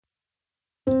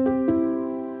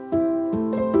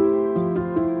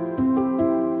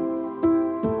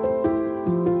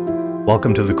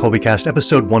Welcome to the Colbycast,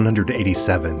 episode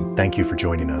 187. Thank you for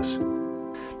joining us.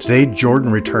 Today,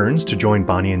 Jordan returns to join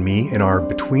Bonnie and me in our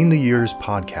Between the Years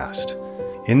podcast.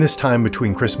 In this time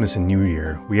between Christmas and New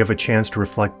Year, we have a chance to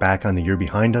reflect back on the year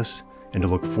behind us and to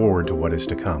look forward to what is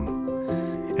to come.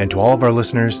 And to all of our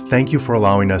listeners, thank you for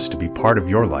allowing us to be part of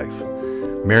your life.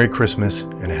 Merry Christmas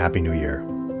and a Happy New Year.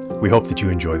 We hope that you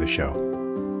enjoy the show.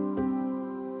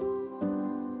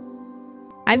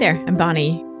 Hi there, I'm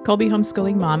Bonnie, Colby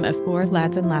homeschooling mom of 4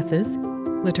 lads and lasses,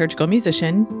 liturgical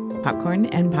musician, popcorn,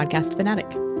 and podcast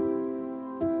fanatic.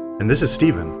 And this is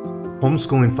Stephen,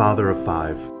 homeschooling father of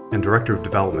 5 and director of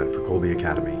development for Colby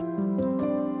Academy.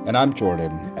 And I'm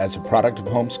Jordan. As a product of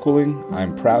homeschooling,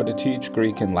 I'm proud to teach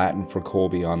Greek and Latin for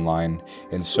Colby online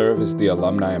and serve as the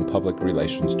Alumni and Public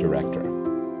Relations Director.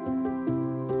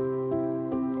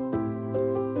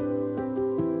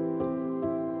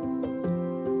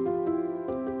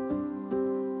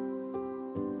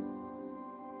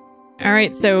 All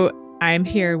right, so I'm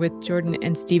here with Jordan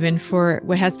and Stephen for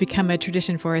what has become a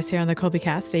tradition for us here on the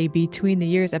Colbycast, a Between the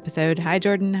Years episode. Hi,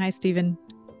 Jordan. Hi, Stephen.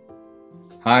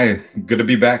 Hi, good to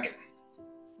be back.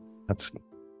 That's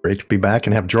great to be back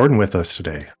and have Jordan with us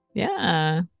today.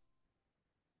 Yeah,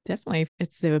 definitely.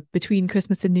 It's the between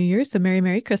Christmas and New Year, so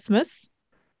Merry Christmas.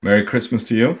 Merry Christmas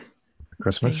to you.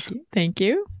 Christmas. Thank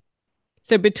you.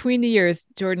 So between the years,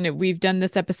 Jordan, we've done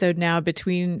this episode now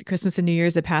between Christmas and New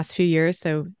Year's the past few years.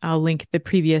 So I'll link the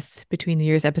previous Between the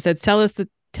Years episodes. Tell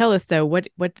us though, what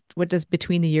does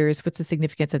Between the Years, what's the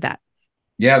significance of that?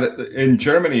 Yeah, in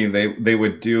Germany, they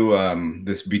would do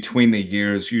this between the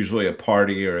years, usually a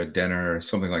party or a dinner or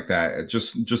something like that.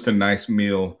 Just a nice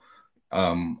meal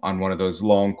on one of those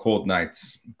long cold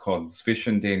nights called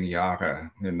Zwischen den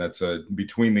Jahren, and that's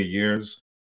between the years.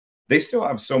 They still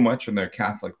have so much in their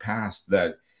Catholic past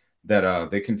that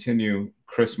they continue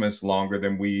Christmas longer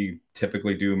than we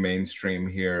typically do mainstream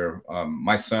here.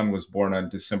 My son was born on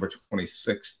December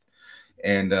 26th,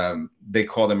 and they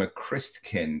call him a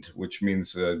Christkind, which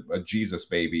means a Jesus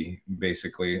baby,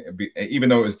 basically. Even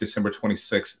though it was December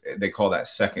 26th, they call that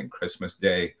second Christmas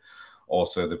day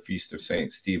also the Feast of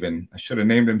Saint Stephen. I should have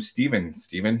named him Stephen.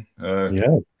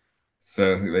 Yeah.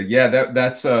 So yeah,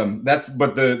 that's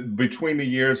but the between the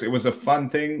years, it was a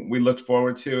fun thing we looked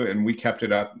forward to, and we kept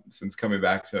it up since coming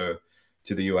back to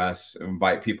the US,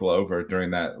 invite people over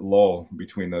during that lull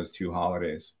between those two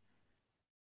holidays.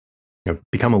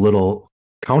 Become a little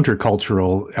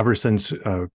countercultural ever since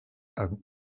a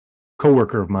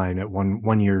coworker of mine at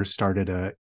one year started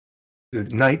the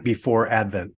night before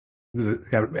Advent.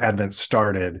 Advent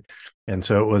started, and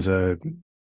so it was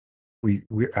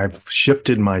I've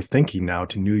shifted my thinking now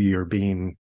to New Year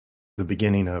being the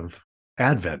beginning of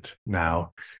Advent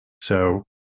now. So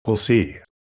we'll see.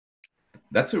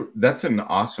 That's an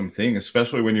awesome thing,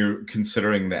 especially when you're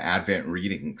considering the Advent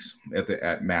readings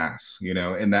at Mass. You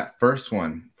know, and that first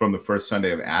one from the first Sunday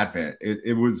of Advent,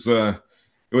 it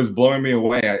was blowing me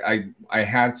away. I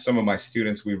had some of my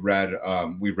students. We read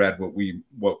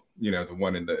what the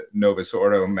one in the Novus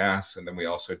Ordo Mass, and then we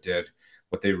also did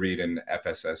what they read in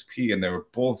FSSP, and they were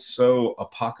both so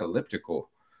apocalyptical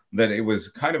that it was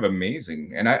kind of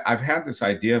amazing. And I've had this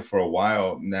idea for a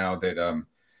while now that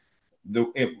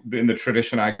in the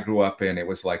tradition I grew up in, it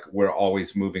was like we're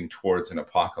always moving towards an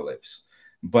apocalypse.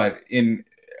 But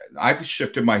I've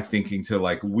shifted my thinking to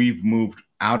like we've moved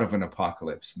out of an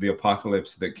apocalypse, the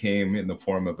apocalypse that came in the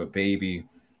form of a baby.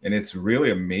 And it's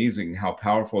really amazing how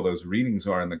powerful those readings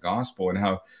are in the gospel and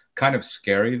how kind of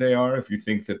scary they are if you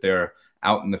think that they're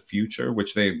out in the future,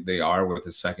 which they are with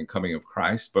the second coming of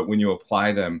Christ. But when you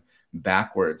apply them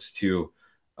backwards to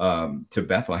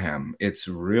Bethlehem, it's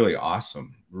really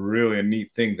awesome. Really a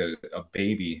neat thing that a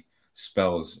baby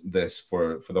spells this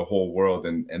for the whole world,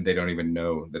 and they don't even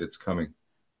know that it's coming.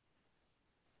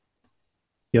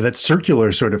 Yeah, that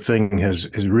circular sort of thing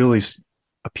has really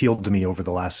appealed to me over the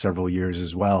last several years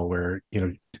as well, where, you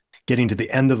know, getting to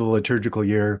the end of the liturgical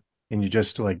year and you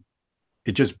just like,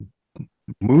 it just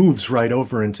moves right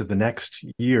over into the next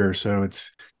year. So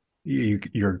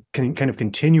you're kind of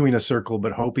continuing a circle,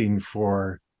 but hoping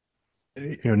for,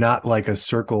 you know, not like a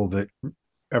circle that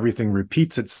everything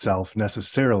repeats itself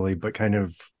necessarily, but kind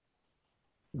of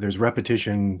there's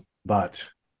repetition, but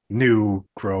new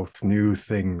growth, new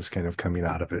things kind of coming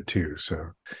out of it too.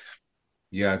 So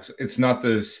yeah, it's not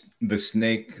the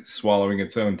snake swallowing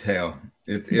its own tail.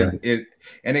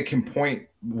 It can point.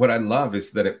 What I love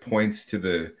is that it points to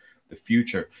the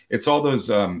future. It's all those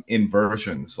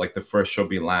inversions, like the first shall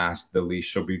be last, the least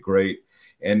shall be great.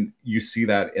 And you see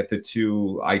that at the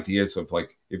two ideas of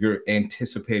like, if you're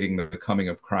anticipating the coming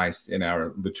of Christ in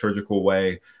our liturgical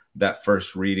way, that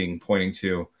first reading pointing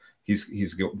to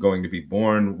going to be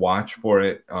born. Watch for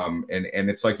it, and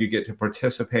it's like you get to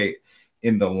participate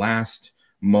in the last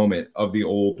moment of the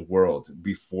old world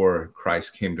before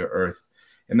Christ came to earth.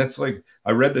 And that's like,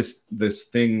 I read this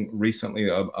thing recently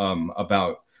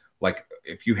about, like,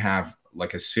 if you have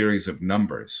like a series of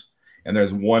numbers and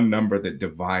there's one number that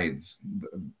divides,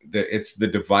 it's the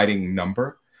dividing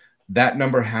number. That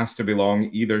number has to belong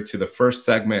either to the first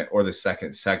segment or the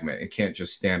second segment. It can't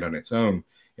just stand on its own.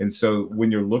 And so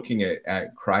when you're looking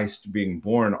at Christ being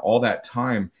born, all that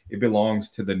time, it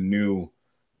belongs to the new,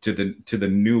 to the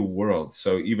new world.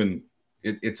 So even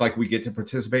it's like we get to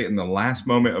participate in the last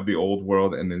moment of the old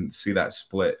world and then see that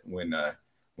split when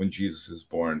Jesus is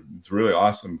born. It's really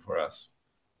awesome for us.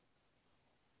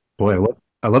 Boy,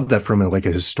 I love that from like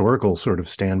a historical sort of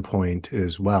standpoint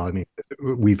as well. I mean,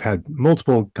 we've had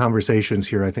multiple conversations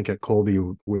here, I think, at Colby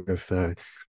with the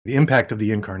impact of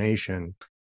the incarnation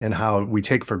and how we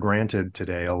take for granted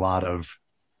today a lot of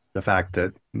the fact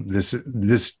that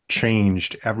this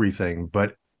changed everything.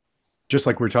 But just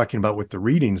like we're talking about with the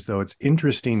readings, though, it's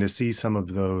interesting to see some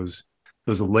of those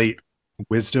late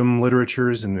wisdom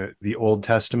literatures in the Old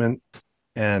Testament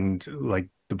and like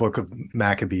the book of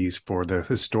Maccabees for the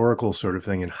historical sort of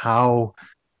thing and how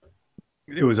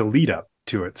it was a lead up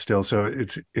to it still. So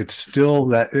it's still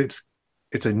that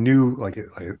it's a new, like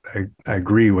I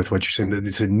agree with what you're saying, that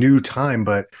it's a new time,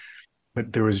 but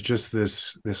there was just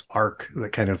this arc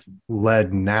that kind of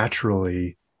led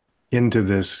naturally into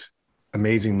this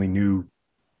amazingly new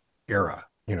era,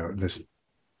 this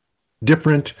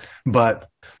different but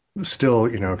still,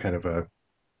 kind of a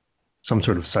some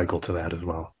sort of cycle to that as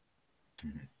well.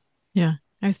 Yeah.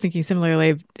 I was thinking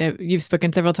similarly. You've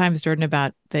spoken several times, Jordan,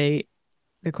 about the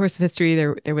course of history.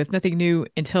 There was nothing new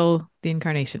until the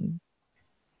incarnation.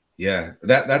 Yeah,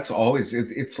 that's always,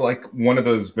 it's like one of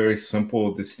those very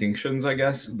simple distinctions, I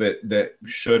guess, that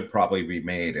should probably be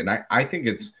made. And I think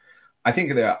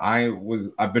that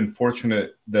I've been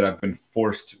fortunate that I've been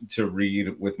forced to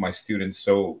read with my students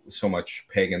so much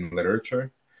pagan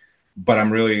literature, but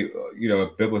I'm really, a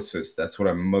biblicist. That's what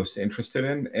I'm most interested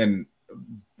in. And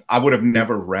I would have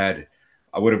never read,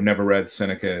 I would have never read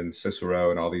Seneca and Cicero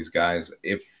and all these guys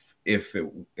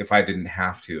if I didn't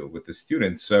have to with the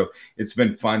students. So it's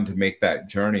been fun to make that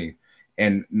journey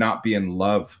and not be in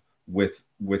love with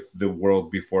the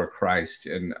world before Christ.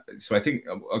 And so I think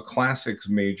a classics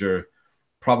major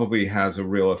probably has a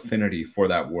real affinity for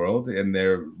that world, and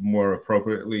they're more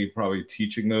appropriately probably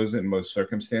teaching those in most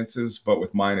circumstances. But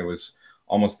with mine, it was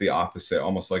almost the opposite,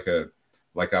 almost like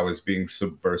I was being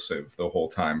subversive the whole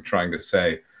time, trying to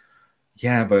say,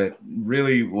 yeah, but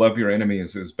really love your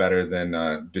enemies is better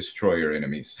than destroy your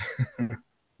enemies.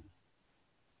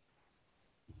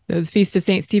 Those Feast of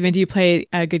Saint Stephen, do you play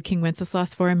a good King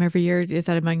Wenceslas for him every year? Is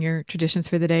that among your traditions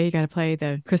for the day? You got to play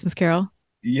the Christmas Carol.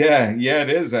 Yeah, it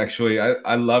is actually.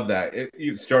 I love that.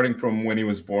 Starting from when he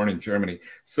was born in Germany.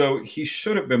 So he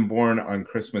should have been born on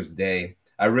Christmas Day.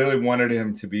 I really wanted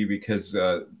him to be because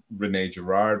Rene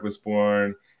Girard was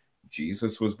born,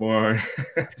 Jesus was born,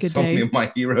 It's a good so many day. of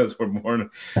my heroes were born.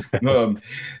 Um,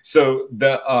 so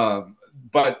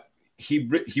but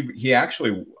he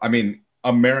actually, I mean,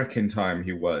 American time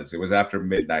it was after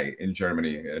midnight in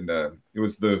Germany, and it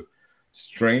was the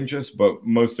strangest but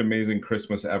most amazing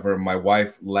Christmas ever. My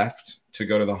wife left to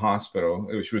go to the hospital.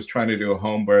 She was trying to do a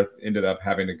home birth, ended up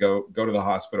having to go to the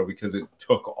hospital because it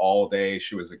took all day.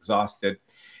 She was exhausted,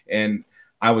 and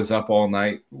I was up all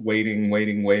night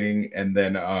waiting, and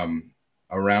then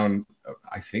around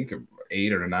I think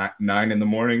 8 or 9 in the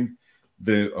morning,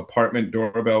 the apartment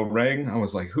doorbell rang. I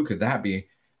was like, who could that be?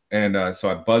 And so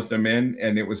I buzzed him in,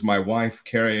 and it was my wife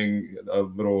carrying a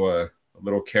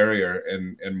little carrier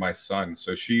and my son.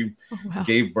 So she Oh, wow.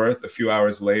 gave birth a few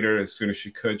hours later. As soon as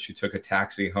she could, she took a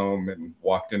taxi home and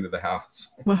walked into the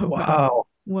house. Whoa, whoa, Wow,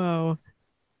 whoa.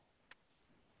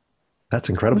 that's What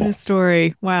a incredible.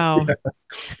 story. Wow.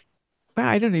 Wow.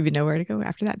 I don't even know where to go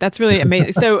after that. That's really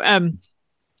amazing. So, I'm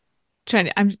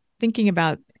thinking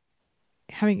about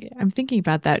I'm thinking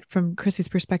about that from Chrissy's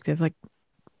perspective. Like,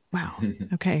 wow.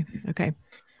 Okay. Okay.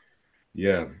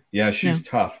 Yeah, Yeah. she's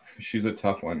tough. She's a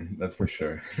tough one, that's for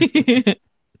sure.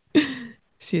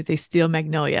 She is a steel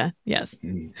magnolia. Yes.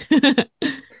 Mm.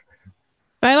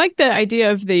 But I like the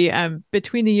idea of the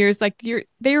between the years, like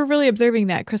they were really observing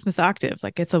that Christmas octave.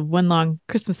 Like it's a one long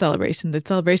Christmas celebration. The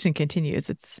celebration continues.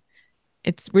 It's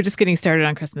we're just getting started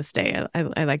on Christmas Day.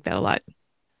 I like that a lot.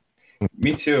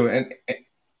 Me too. And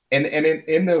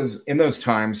in those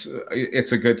times,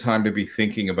 it's a good time to be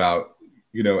thinking about,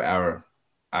 our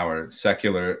our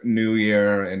secular new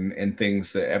year and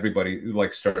things that everybody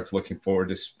like starts looking forward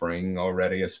to spring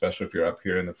already, especially if you're up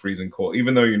here in the freezing cold,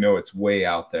 even though you know it's way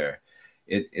out there.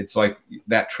 It's like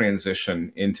that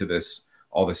transition into this,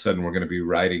 all of a sudden we're going to be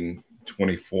writing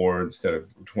 24 instead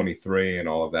of 23 and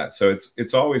all of that. So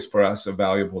it's always for us a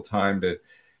valuable time to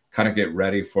kind of get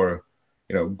ready for,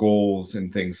 goals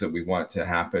and things that we want to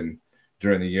happen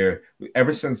during the year.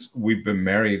 Ever since we've been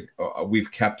married,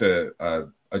 we've kept a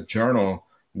journal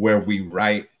where we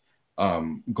write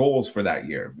goals for that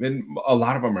year, and a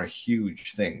lot of them are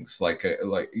huge things, like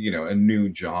a new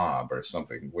job or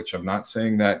something. Which I'm not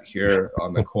saying that here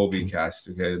on the Colby cast.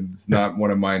 Okay, it's not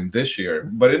one of mine this year,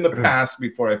 but in the past,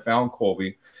 before I found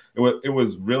Colby, it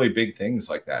was really big things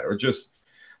like that, or just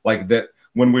like that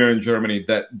when we were in Germany,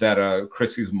 that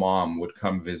Chrissy's mom would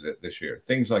come visit this year,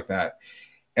 things like that.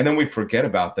 And then we forget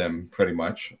about them pretty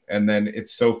much, and then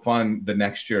it's so fun the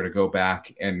next year to go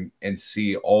back and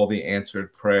see all the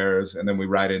answered prayers, and then we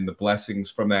write in the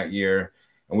blessings from that year.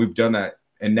 And we've done that,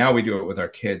 and now we do it with our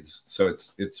kids, so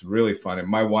it's really fun. And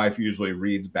my wife usually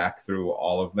reads back through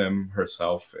all of them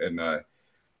herself, and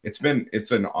it's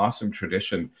an awesome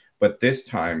tradition. But this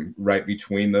time, right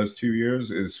between those 2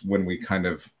 years, is when we kind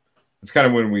of it's kind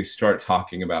of when we start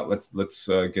talking about, let's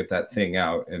get that thing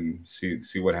out and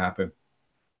see what happened.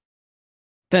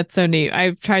 That's so neat.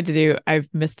 I've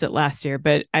missed it last year,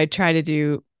 but I try to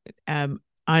do on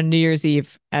New Year's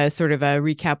Eve as sort of a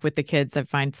recap with the kids. I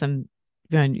find some,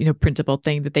 printable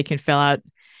thing that they can fill out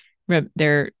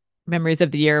their memories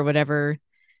of the year or whatever.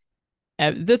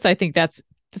 I think this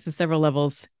is several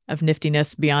levels of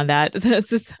niftiness beyond that.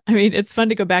 I mean, it's fun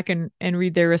to go back and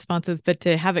read their responses, but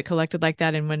to have it collected like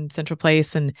that in one central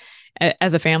place and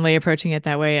as a family approaching it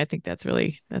that way, I think that's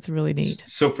really neat.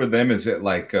 So for them, is it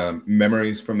like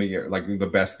memories from the year, like the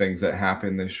best things that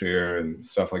happened this year and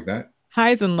stuff like that?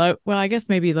 Highs and low. Well, I guess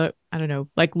maybe low. I don't know,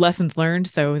 like lessons learned.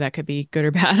 So that could be good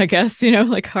or bad. I guess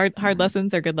like hard Mhm.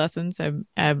 lessons or good lessons.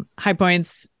 High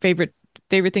points, favorite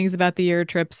things about the year,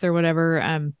 trips or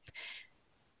whatever.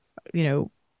 You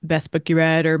know, best book you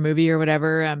read or movie or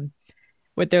whatever.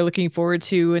 What they're looking forward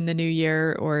to in the new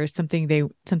year or something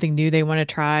new they want to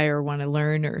try or want to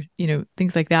learn or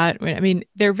things like that. I mean,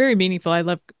 they're very meaningful. I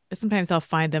love. Sometimes I'll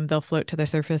find them. They'll float to the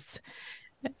surface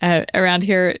around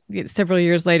here several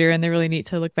years later, and they're really neat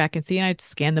to look back and see. And I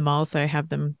scan them all, so I have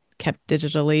them kept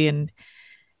digitally. And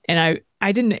I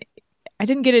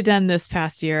didn't get it done this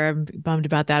past year. I'm bummed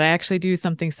about that. I actually do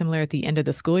something similar at the end of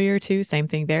the school year too. Same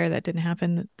thing there. That didn't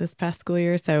happen this past school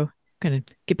year, so I'm gonna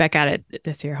get back at it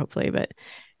this year, hopefully. But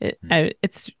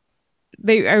it's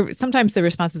they are sometimes the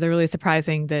responses are really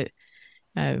surprising that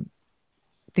uh,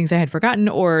 things I had forgotten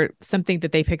or something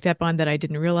that they picked up on that I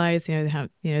didn't realize. How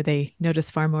they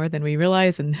notice far more than we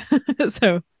realize, and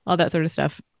so all that sort of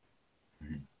stuff.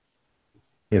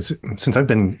 It's since I've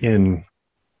been in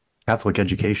Catholic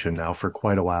education now for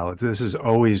quite a while. This is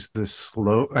always the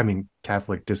slow, I mean,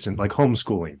 Catholic distant, like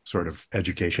homeschooling sort of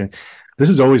education. This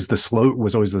is always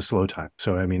was always the slow time.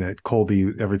 So, I mean, at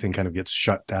Colby, everything kind of gets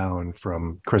shut down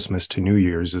from Christmas to New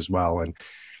Year's as well.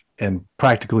 And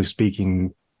practically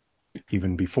speaking,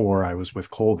 even before I was with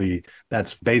Colby,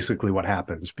 that's basically what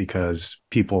happens because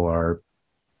people are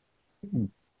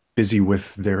busy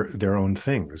with their own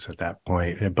things at that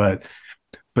point.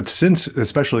 But since,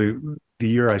 especially the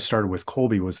year I started with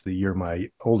Colby was the year my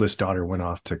oldest daughter went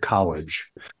off to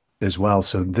college as well.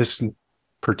 So this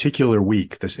particular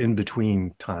week, this in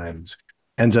between times,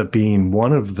 ends up being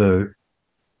one of the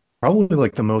probably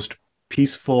like the most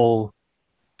peaceful,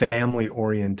 family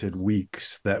oriented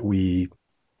weeks that we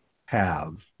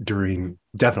have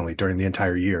definitely during the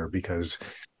entire year because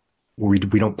we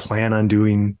don't plan on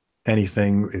doing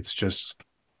anything. It's just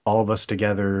all of us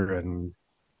together and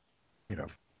you know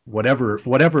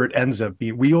whatever it ends up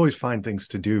being. We always find things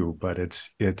to do, but it's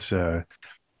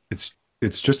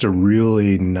just a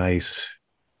really nice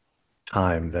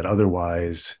time that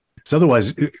otherwise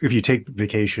if you take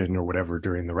vacation or whatever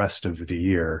during the rest of the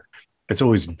year, it's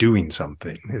always doing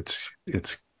something.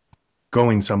 It's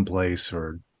going someplace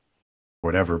or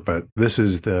whatever. But this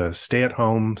is the stay at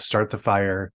home, start the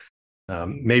fire.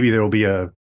 Maybe there will be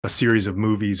a series of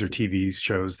movies or TV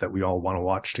shows that we all want to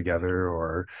watch together,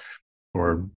 or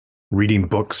reading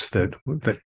books that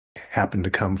happen to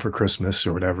come for Christmas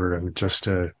or whatever, and just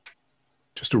a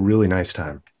really nice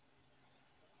time.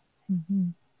 Mm-hmm.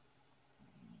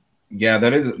 Yeah,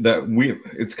 that is that we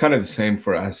it's kind of the same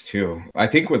for us too. I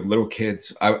think with little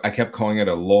kids, I kept calling it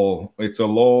a lull. It's a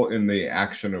lull in the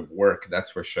action of work,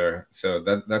 that's for sure. So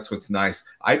that's what's nice.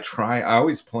 I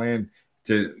always plan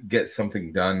to get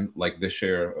something done like this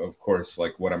year. Of course,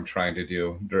 like what I'm trying to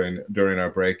do during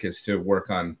our break is to work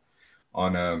on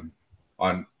on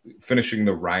finishing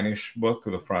the Rhinish book,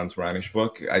 the Franz Rhinish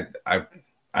book.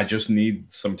 I just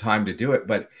need some time to do it,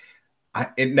 but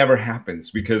it never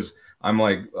happens because I'm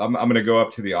like I'm going to go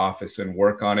up to the office and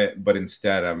work on it, but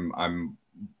instead I'm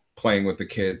playing with the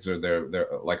kids, or they're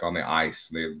like on the ice.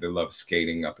 They love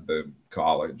skating up at the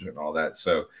college and all that.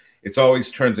 So it's always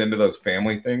turns into those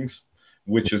family things,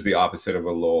 which is the opposite of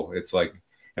a lull. It's like,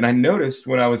 and I noticed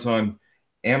when I was on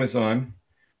Amazon,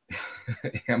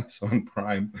 Amazon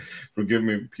Prime. Forgive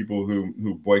me, people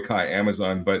who boycott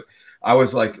Amazon, but I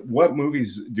was like, what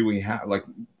movies do we have? Like,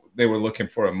 they were looking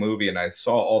for a movie, and I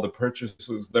saw all the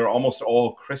purchases. They're almost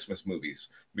all Christmas movies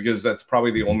because that's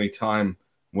probably the only time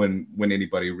when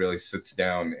anybody really sits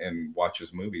down and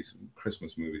watches movies,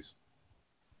 Christmas movies.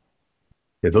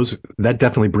 Yeah, those that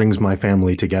definitely brings my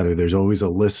family together. There's always a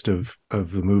list of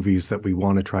the movies that we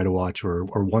want to try to watch, or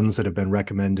ones that have been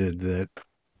recommended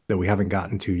that we haven't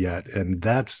gotten to yet. And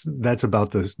that's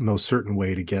about the most certain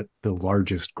way to get the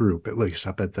largest group, at least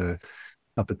up at the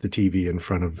TV in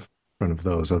front of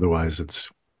those. Otherwise, it's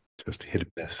just hit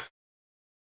and miss.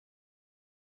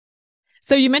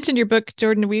 So you mentioned your book,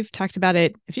 Jordan. We've talked about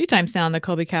it a few times now on the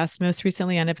Colby Cast, most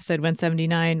recently on episode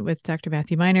 179 with Dr.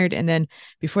 Matthew Meinert. And then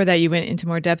before that, you went into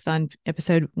more depth on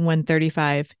episode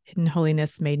 135, Hidden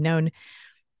Holiness Made Known.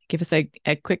 Give us a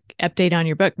quick update on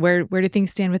your book. Where do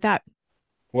things stand with that?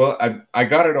 Well, I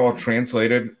got it all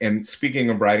translated. And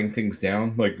speaking of writing things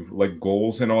down, like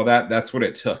goals and all that, that's what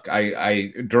it took.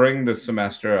 I during the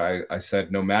semester, I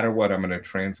said no matter what, I'm going to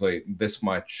translate this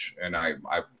much, and I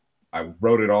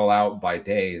wrote it all out by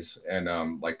days.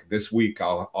 And like this week,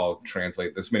 I'll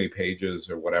translate this many pages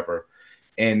or whatever.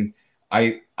 And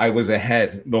I was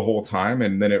ahead the whole time,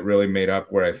 and then it really made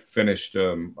up where I finished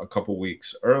a couple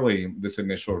weeks early this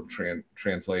initial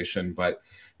translation, but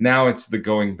now it's the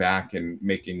going back and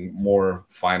making more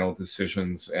final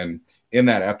decisions. And in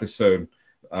that episode,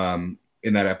 in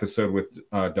that episode with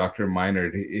Dr.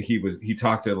 Minard, he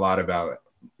talked a lot about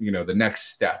the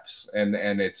next steps, and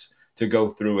it's to go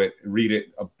through it, read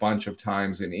it a bunch of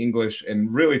times in English,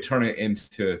 and really turn it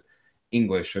into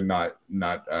English, and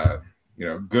not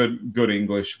good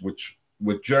English, which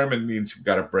with German means you've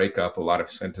got to break up a lot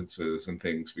of sentences and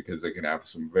things because they can have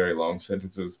some very long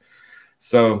sentences.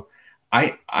 So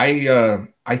I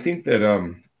think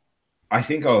that I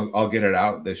think I'll get it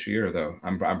out this year, though.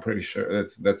 I'm pretty sure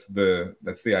that's the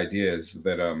idea, is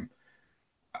that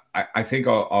I think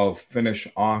I'll finish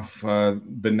off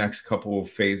the next couple of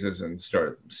phases and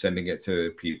start sending it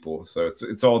to people. So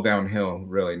it's all downhill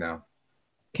really now.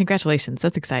 Congratulations.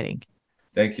 That's exciting.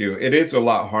 Thank you. It is a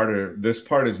lot harder. This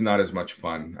part is not as much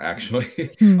fun, actually. I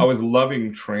Hmm. was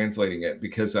loving translating it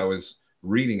because I was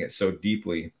reading it so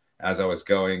deeply as I was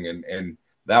going, and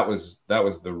that was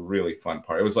the really fun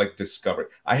part. It was like discovery.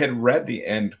 I had read the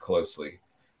end closely,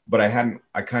 but I hadn't.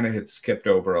 I kind of had skipped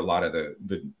over a lot of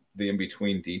the in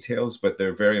between details, but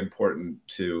they're very important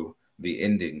to the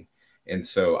ending. And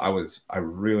so I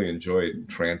really enjoyed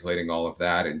translating all of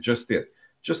that, and just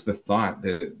the thought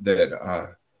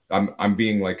that I'm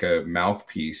being like a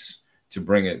mouthpiece to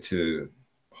bring it to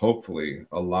hopefully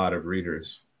a lot of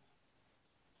readers.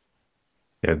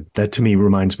 Yeah, that to me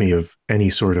reminds me of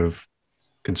any sort of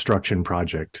construction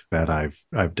project that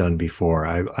I've done before.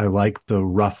 I like the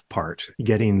rough part,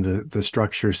 getting the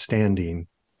structure standing,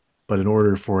 but in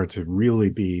order for it to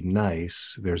really be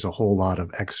nice, there's a whole lot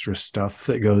of extra stuff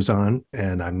that goes on,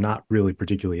 and I'm not really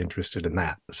particularly interested in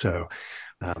that. So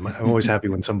I'm always happy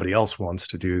when somebody else wants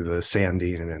to do the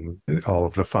sanding and all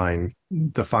of the fine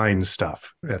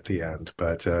stuff at the end.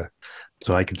 But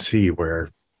so I could see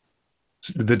where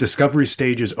the discovery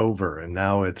stage is over, and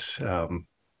now it's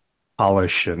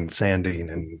polish and sanding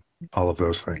and all of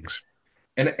those things.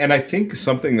 And I think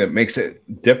something that makes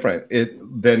it different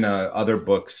than other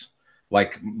books,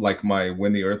 like my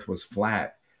When the Earth Was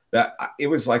Flat, that it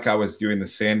was like I was doing the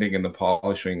sanding and the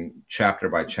polishing chapter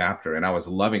by chapter, and I was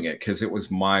loving it because it was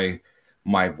my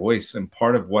voice. And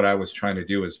part of what I was trying to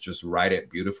do is just write it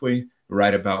beautifully,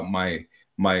 write about my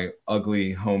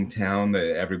ugly hometown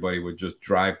that everybody would just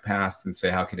drive past and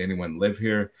say, how could anyone live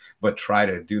here? But try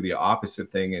to do the opposite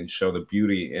thing and show the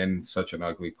beauty in such an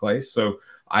ugly place. So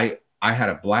I had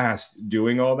a blast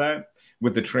doing all that.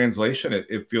 With the translation,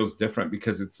 it feels different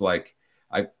because it's like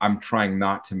I'm trying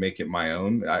not to make it my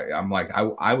own. I'm like,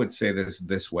 I would say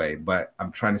this way, but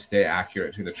I'm trying to stay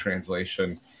accurate to the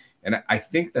translation. And I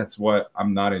think that's what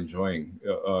I'm not enjoying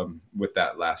with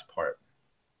that last part.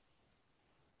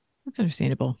 That's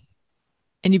understandable.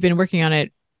 And you've been working on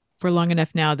it for long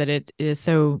enough now that it is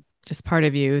so just part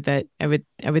of you that I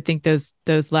would think those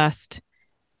last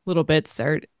little bits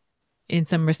are in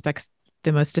some respects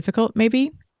the most difficult,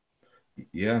 maybe.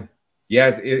 Yeah.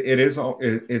 Yeah, it is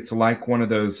it's like one of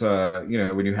those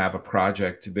when you have a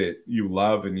project that you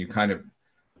love and you kind of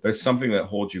there's something that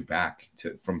holds you back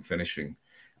from finishing.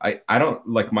 I don't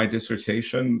like my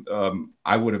dissertation.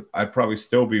 I'd probably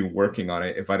still be working on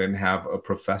it if I didn't have a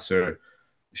professor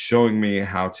showing me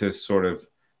how to sort of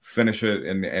finish it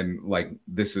and like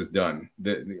this is done.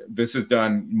 This is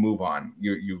done. Move on.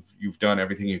 You've done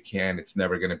everything you can. It's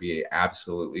never going to be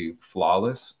absolutely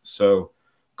flawless. So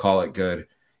call it good.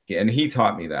 And he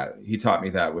taught me that. He taught me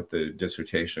that with the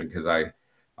dissertation because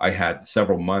I had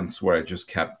several months where I just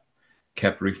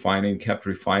kept refining, kept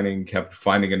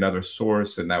finding another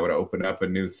source, and that would open up a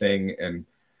new thing. And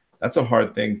that's a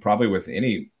hard thing, probably with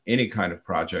any kind of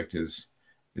project is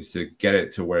to get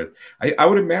it to where I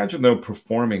would imagine though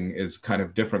performing is kind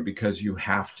of different because you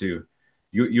have to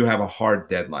you have a hard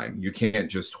deadline. You can't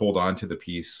just hold on to the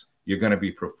piece. You're going to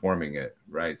be performing it,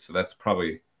 right? So that's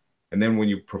probably and then when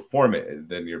you perform it,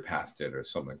 then you're past it or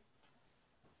something.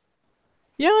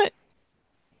 Yeah,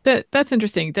 that's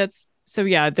interesting. That's so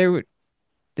yeah,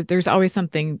 there's always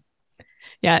something.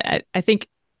 Yeah, I think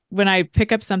when I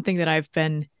pick up something that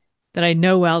I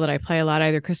know well, that I play a lot,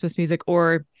 either Christmas music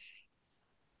or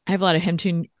I have a lot of hymn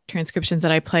tune transcriptions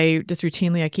that I play just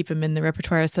routinely. I keep them in the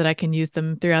repertoire so that I can use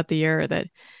them throughout the year. That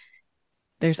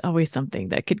there's always something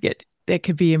that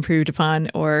could be improved upon,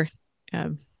 or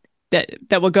um,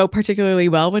 that will go particularly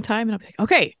well one time, and I'll be like,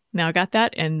 okay, now I got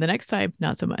that, and the next time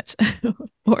not so much.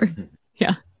 Or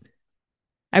yeah,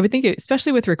 I would think,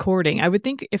 especially with recording, I would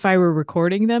think if I were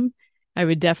recording them, I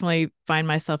would definitely find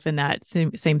myself in that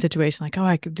same situation. Like, oh,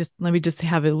 I could just let me just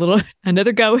have a little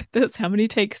another go at this. How many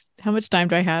takes? How much time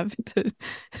do I have to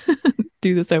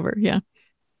do this over? Yeah.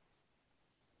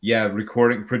 Yeah,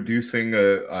 recording, producing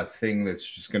a thing that's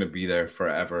just going to be there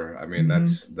forever. I mean,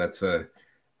 Mm-hmm. that's a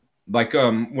like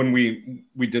when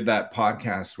we did that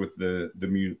podcast with the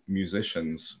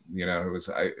musicians, it was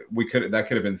I we could that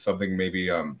could have been something maybe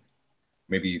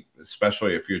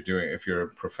especially if you're a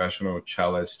professional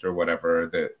cellist or whatever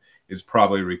that is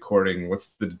probably recording what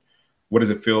does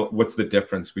it feel what's the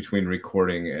difference between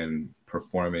recording and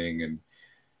performing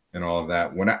and all of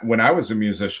that. When I was a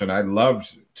musician, I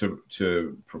loved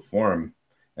to perform,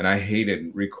 and I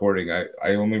hated recording.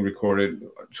 I only recorded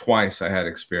twice. I had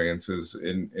experiences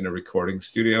in a recording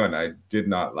studio, and I did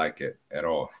not like it at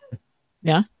all.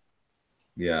 Yeah.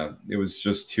 Yeah, it was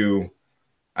just too.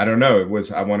 I don't know. It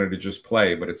was I wanted to just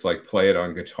play, but it's like play it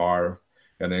on guitar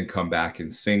and then come back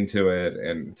and sing to it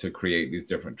and to create these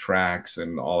different tracks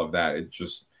and all of that. It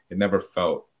never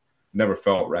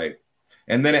felt right.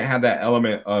 And then it had that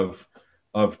element of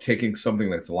taking something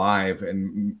that's live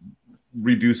and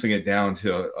reducing it down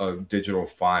to a digital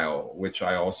file, which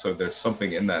I also there's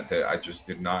something in that I just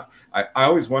did not. I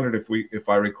always wondered if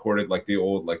I recorded like the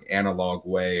old like analog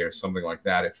way or something like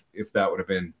that, if that would have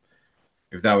been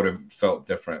if that would have felt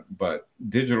different. But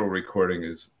digital recording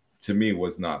is to me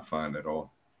was not fun at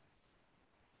all.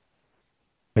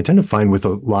 I tend to find with a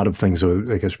lot of things. So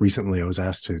I guess recently I was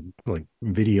asked to like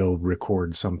video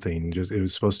record something. Just it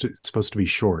was supposed to be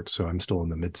short, so I'm still in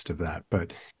the midst of that.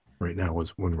 But right now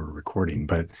was when we're recording.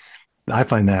 But I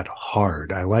find that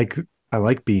hard. I like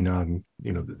being on.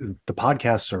 The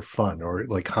podcasts are fun, or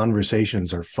like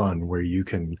conversations are fun, where you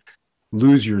can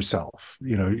lose yourself.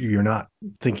 You're not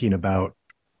thinking about,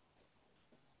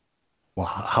 well,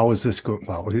 how is this going?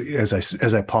 Well, as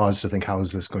I pause to think, how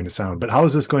is this going to sound? But how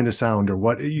is this going to sound, or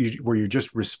where you're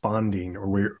just responding, or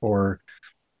where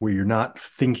you're not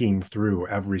thinking through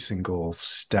every single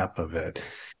step of it,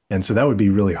 and so that would be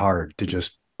really hard to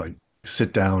just like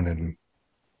sit down and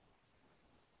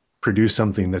produce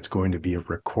something that's going to be a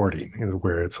recording,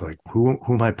 where it's like, who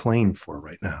am I playing for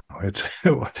right now?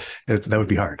 That would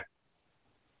be hard.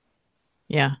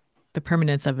 Yeah. The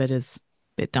permanence of it is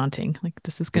a bit daunting. Like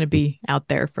this is going to be out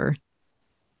there for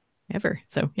ever.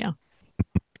 So yeah.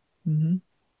 Hmm.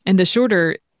 And the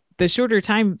shorter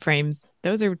time frames,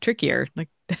 those are trickier. Like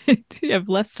you have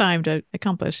less time to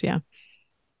accomplish. Yeah.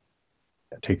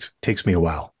 It takes me a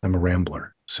while. I'm a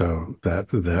rambler, so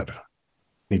that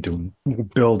need to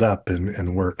build up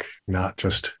and work, not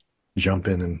just jump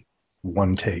in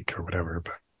one take or whatever.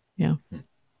 But Yeah.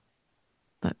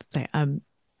 Let's say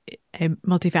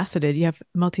multifaceted. You have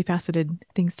multifaceted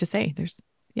things to say. There's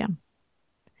yeah.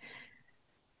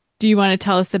 Do you want to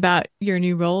tell us about your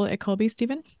new role at Colby,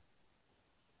 Stephen?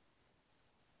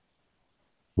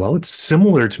 well, it's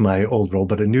similar to my old role,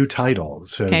 but a new title.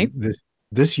 So Okay.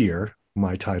 this year,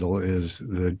 my title is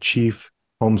the Chief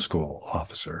Homeschool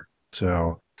Officer.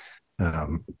 So a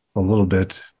little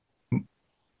bit,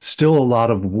 still a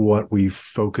lot of what we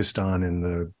focused on in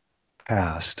the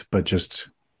past, but just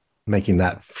making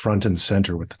that front and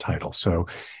center with the title. So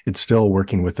it's still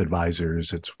working with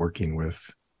advisors. It's working with,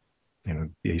 the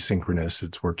asynchronous.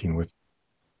 It's working with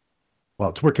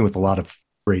a lot of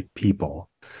great people,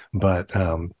 but,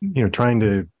 trying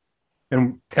to,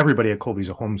 and everybody at Colby's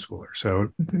a homeschooler. So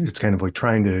it's kind of like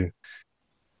trying to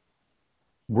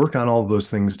work on all of those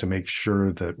things to make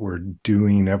sure that we're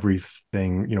doing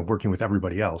everything, working with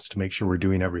everybody else to make sure we're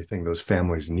doing everything those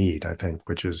families need, I think,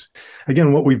 which is,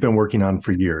 again, what we've been working on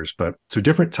for years. But it's a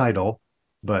different title,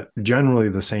 but generally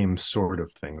the same sort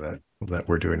of thing that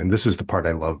we're doing. And this is the part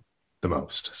I love the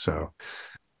most. So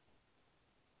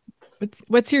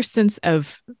What's your sense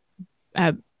of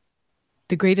uh,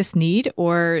 the greatest need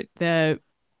or the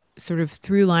sort of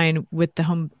through line with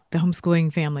the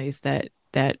homeschooling families that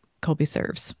Colby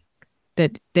serves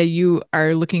that you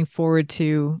are looking forward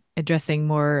to addressing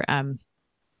more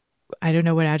I don't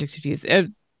know what adjective to use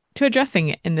to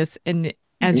addressing in this in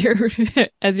as your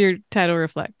as your title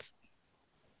reflects.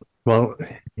 well,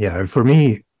 yeah, for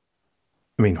me,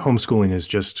 I mean, homeschooling is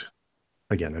just,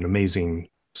 again, an amazing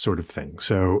sort of thing.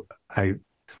 So I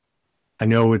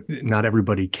know not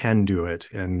everybody can do it,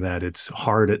 and that it's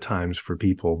hard at times for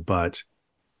people. But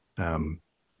um,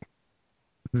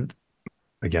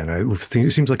 again,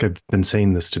 it seems like I've been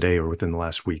saying this today or within the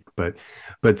last week. But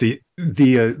the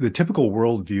typical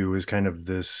worldview is kind of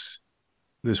this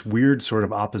weird sort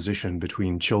of opposition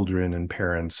between children and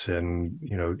parents, and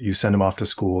you send them off to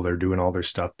school, they're doing all their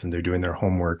stuff and they're doing their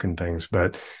homework and things.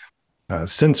 But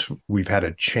since we've had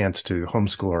a chance to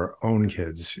homeschool our own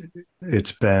kids,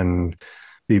 it's been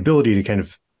the ability to kind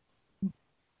of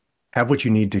have what you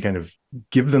need to kind of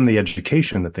give them the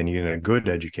education that they need, and a good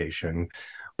education,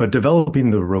 but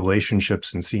developing the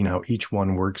relationships and seeing how each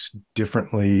one works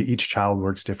differently, each child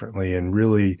works differently, and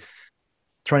really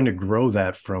trying to grow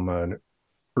that from an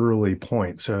early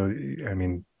point. So, I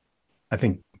mean, I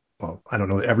think, well, I don't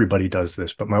know that everybody does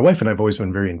this, but my wife and I have always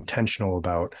been very intentional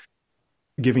about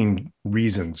giving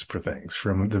reasons for things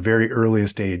from the very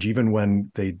earliest age, even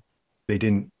when they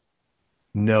didn't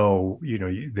know,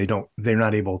 they're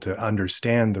not able to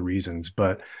understand the reasons,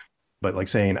 but like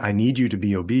saying, I need you to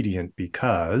be obedient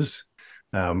because,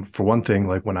 for one thing,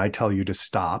 like when I tell you to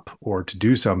stop or to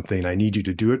do something, I need you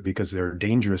to do it because there are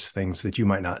dangerous things that you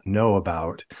might not know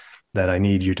about, that I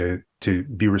need you to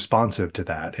be responsive to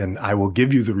that. And I will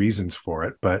give you the reasons for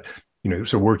it. But,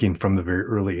 so working from the very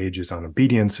early ages on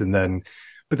obedience,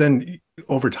 but then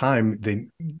over time,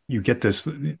 you get this,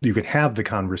 you can have the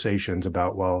conversations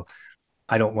about, well,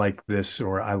 I don't like this,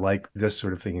 or I like this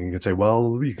sort of thing. And you can say,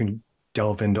 well, you can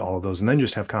delve into all of those and then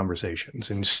just have conversations.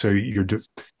 And so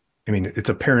I mean, it's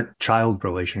a parent child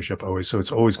relationship always. So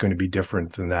it's always going to be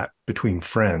different than that between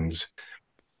friends.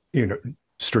 You know,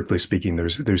 strictly speaking,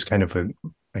 there's kind of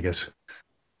I guess,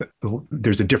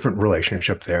 there's a different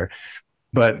relationship there.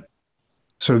 But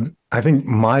so I think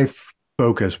my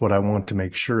focus, what I want to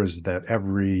make sure is that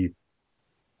every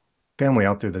family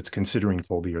out there that's considering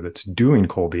Colby or that's doing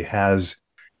Colby has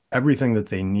everything that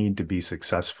they need to be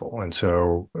successful. And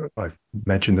so I've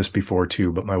mentioned this before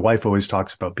too, but my wife always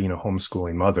talks about being a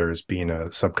homeschooling mother as being a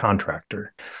subcontractor.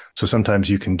 So sometimes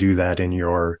you can do that in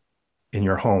your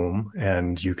home,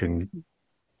 and you can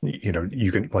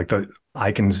like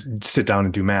I can sit down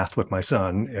and do math with my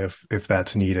son if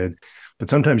that's needed. But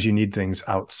sometimes you need things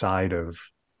outside of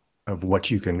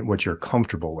what you're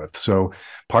comfortable with. So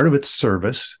part of it's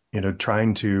service,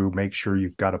 trying to make sure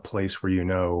you've got a place where you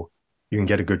can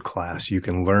get a good class, you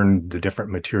can learn the different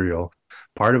material.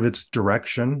 Part of it's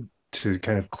direction, to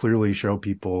kind of clearly show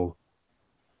people,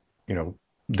 you know,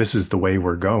 this is the way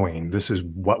we're going, this is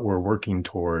what we're working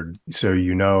toward. So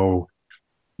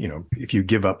if you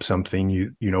give up something,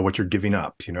 you know what you're giving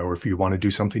up, or if you want to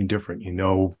do something different,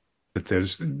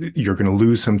 that you're going to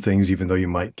lose some things even though you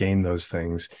might gain those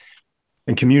things.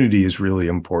 And community is really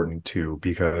important too,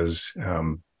 because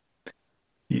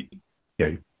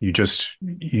yeah,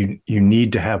 you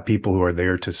need to have people who are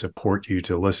there to support you,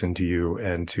 to listen to you,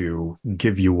 and to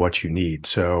give you what you need.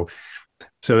 So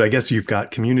I guess you've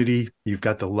got community, you've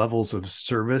got the levels of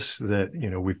service that,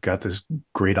 we've got this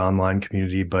great online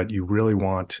community, but you really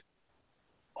want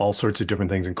all sorts of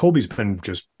different things. And Colby's been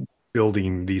just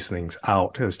building these things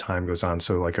out as time goes on.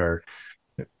 So like our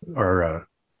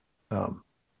um,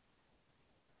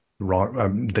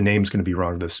 wrong, the name's going to be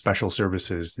wrong. The special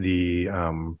services, the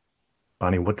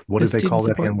Bonnie, what The do they student call that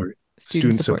support. handler?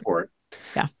 Student Student support. support.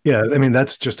 Yeah. Yeah, I mean,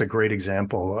 that's just a great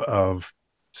example of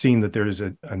seeing that there's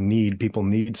a need. People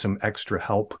need some extra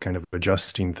help kind of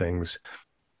adjusting things.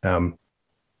 Um,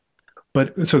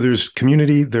 But so there's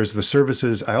community, there's the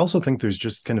services. I also think there's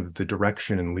just kind of the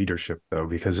direction and leadership, though,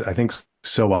 because I think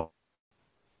so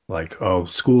like, oh,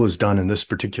 school is done in this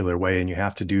particular way, and you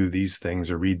have to do these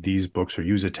things or read these books or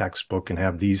use a textbook and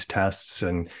have these tests,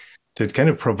 and to kind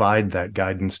of provide that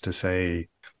guidance to say,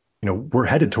 we're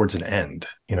headed towards an end,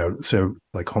 so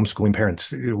like homeschooling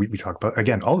parents, we talk about,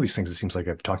 again, all these things, it seems like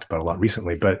I've talked about a lot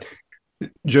recently, but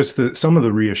just some of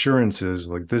the reassurances,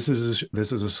 like this is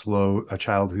a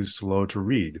child who's slow to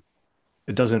read.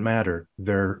 It doesn't matter.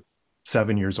 They're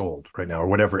 7 years old right now, or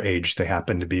whatever age they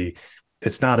happen to be.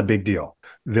 It's not a big deal.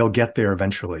 They'll get there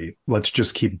eventually. Let's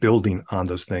just keep building on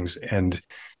those things, and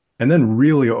then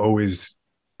really always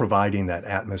providing that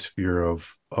atmosphere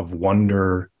of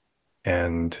wonder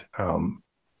and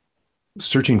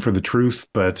searching for the truth,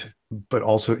 but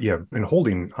also, yeah, and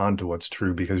holding on to what's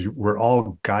true, because we're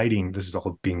all guiding. This is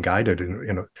all being guided,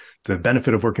 and the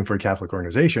benefit of working for a Catholic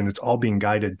organization, it's all being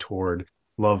guided toward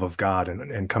love of God,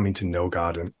 and coming to know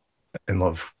God, and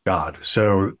love God.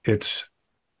 So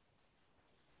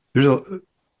there's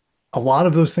a lot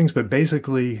of those things, but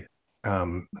basically,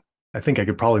 um, I think I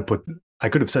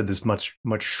could have said this much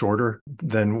shorter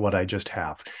than what I just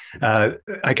have.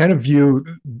 I kind of view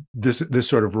this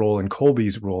sort of role, and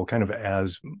Colby's role, kind of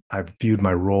as I've viewed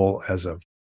my role as a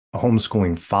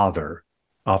homeschooling father.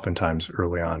 Oftentimes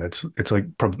early on, it's like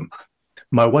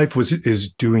my wife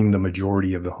is doing the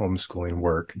majority of the homeschooling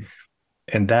work,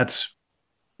 and that's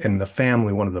in the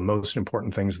family one of the most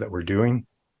important things that we're doing.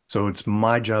 So it's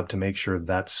my job to make sure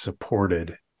that's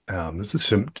supported,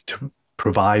 to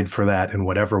provide for that in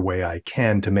whatever way I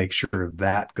can, to make sure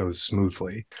that goes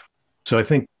smoothly. So I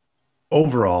think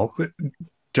overall,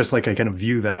 just like I kind of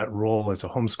view that role as a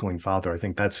homeschooling father, I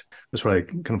think that's what I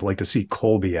kind of like to see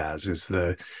Colby as,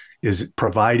 is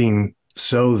providing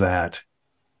so that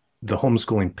the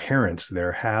homeschooling parents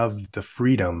there have the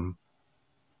freedom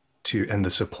to, and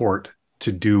the support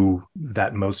to do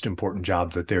that most important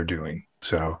job that they're doing.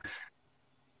 So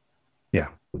yeah,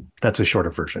 that's a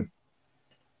shorter version.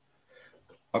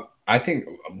 I think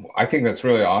I think that's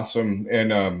really awesome,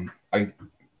 and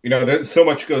there's so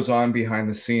much goes on behind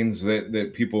the scenes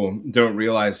that people don't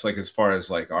realize, like as far as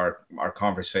like our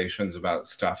conversations about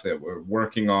stuff that we're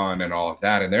working on and all of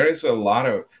that. And there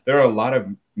are a lot of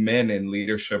men in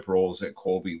leadership roles at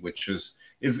Colby, which is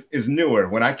newer.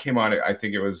 When I came on it, I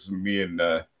think it was me and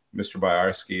Mr.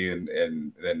 Byarski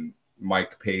and then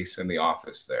Mike Pace in the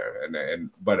office there,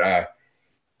 and but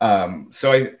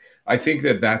so I think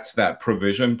that's that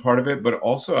provision part of it, but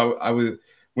also I was,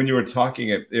 when you were talking,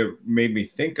 it made me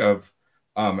think of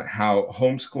how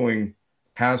homeschooling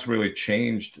has really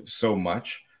changed so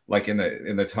much. Like in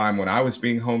the time when I was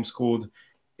being homeschooled,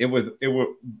 it would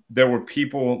there were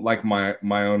people like my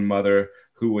own mother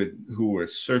who were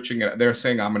searching it. They're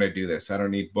saying, I'm going to do this. I don't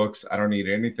need books. I don't need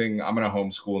anything. I'm going to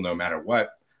homeschool no matter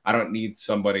what. I don't need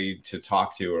somebody to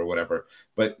talk to or whatever.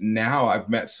 But now I've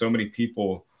met so many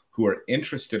people who are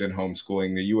interested in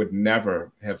homeschooling that you would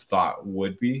never have thought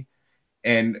would be.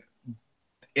 And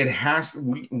it has,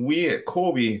 we at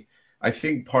Colby, I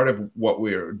think part of what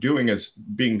we're doing is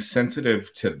being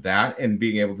sensitive to that and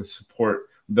being able to support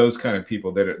those kind of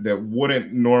people that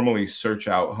wouldn't normally search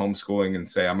out homeschooling and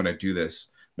say, I'm going to do this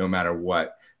no matter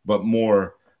what, but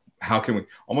more, how can we,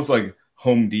 almost like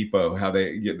Home Depot, how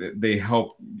they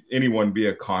help anyone be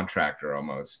a contractor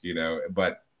almost,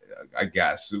 but I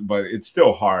guess, but it's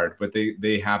still hard. But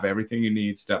they have everything you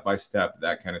need step by step,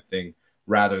 that kind of thing,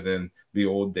 rather than the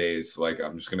old days. Like,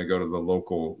 I'm just going to go to the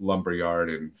local lumber yard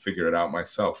and figure it out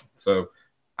myself. So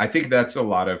I think that's a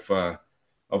lot of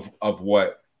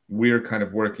what we're kind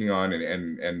of working on,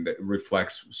 and it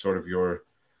reflects sort of your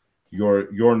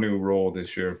new role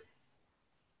this year.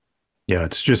 Yeah,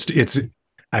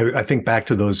 I think back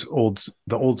to the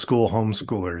old school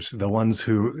homeschoolers, the ones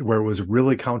where it was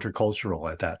really countercultural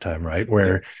at that time, right? Yeah.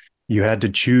 Where you had to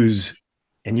choose,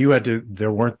 and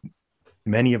there weren't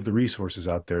many of the resources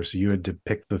out there. So you had to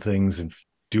pick the things and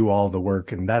do all the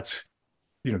work. And that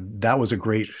was a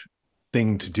great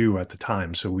thing to do at the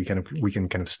time. So we can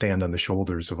kind of stand on the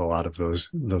shoulders of a lot of those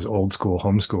old school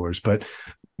homeschoolers, but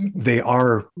they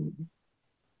are,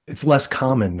 it's less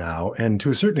common now. And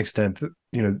to a certain extent,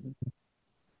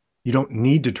 you don't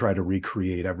need to try to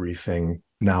recreate everything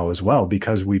now as well,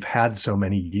 because we've had so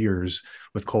many years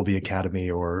with Colby Academy,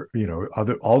 or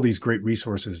all these great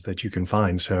resources that you can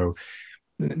find. So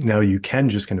now you can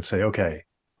just kind of say, okay,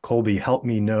 Colby, help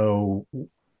me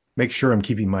make sure I'm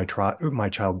keeping my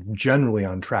child generally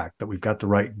on track, that we've got the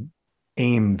right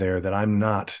aim there, that I'm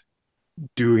not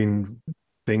doing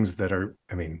things that are,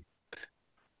 I mean,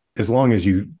 as long as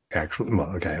you actually,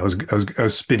 well, okay, I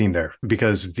was spitting there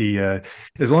because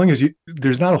as long as you,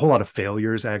 there's not a whole lot of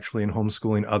failures actually in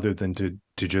homeschooling other than to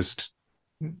just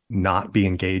not be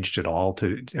engaged at all,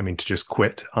 to just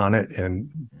quit on it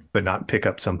and but not pick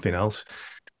up something else.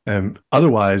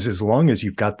 Otherwise, as long as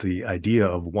you've got the idea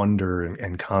of wonder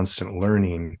and constant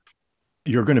learning,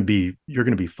 you're going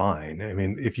to be fine. I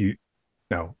mean, if you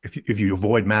now, if you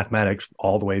avoid mathematics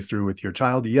all the way through with your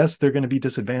child, yes, they're going to be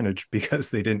disadvantaged because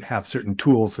they didn't have certain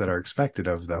tools that are expected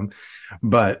of them.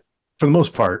 But for the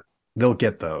most part, they'll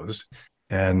get those.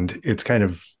 And it's kind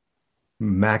of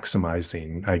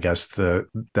maximizing, I guess, them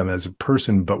as a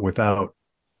person, but without,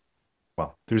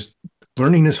 well, there's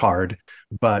learning is hard,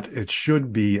 but it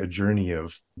should be a journey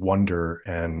of wonder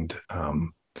and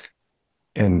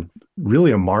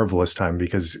really a marvelous time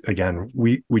because again,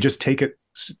 we just take it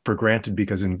for granted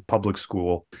because in public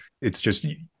school, it's just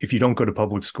if you don't go to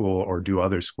public school or do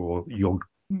other school, you're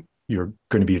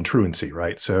going to be in truancy,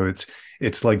 right? So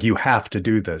it's like you have to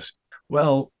do this.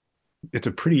 Well, it's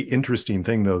a pretty interesting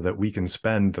thing though that we can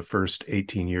spend the first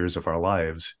 18 years of our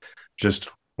lives just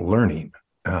learning.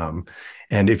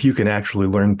 And if you can actually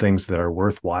learn things that are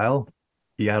worthwhile,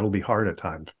 yeah, it'll be hard at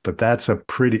times, but that's a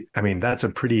pretty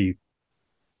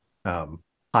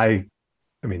high.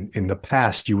 I mean, in the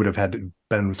past, you would have had to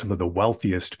been some of the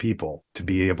wealthiest people to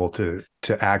be able to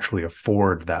actually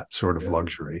afford that sort of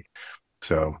luxury.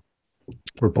 So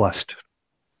we're blessed.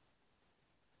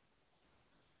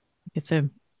 It's a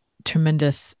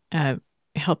tremendous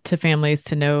help to families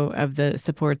to know of the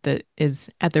support that is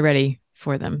at the ready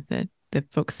for them. That the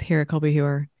folks here at Colby who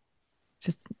are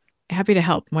just happy to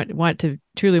help,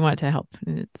 truly want to help,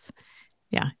 and it's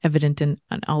evident on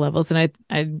all levels. And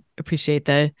I appreciate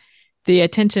the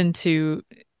attention to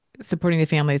supporting the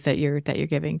families that you're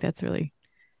giving. That's really,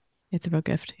 it's a real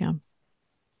gift. Yeah.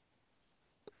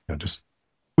 Just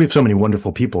we have so many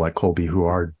wonderful people at Colby who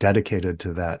are dedicated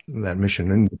to that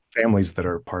mission, and families that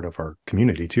are part of our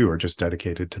community too are just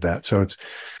dedicated to that. So it's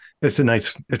just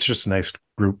a nice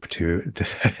group to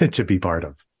be part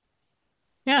of.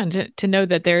 Yeah, and to know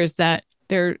that that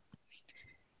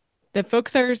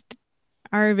folks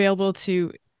are available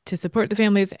to support the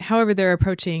families. However, they're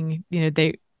approaching.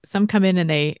 Some come in and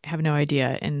they have no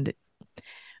idea and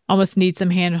almost need some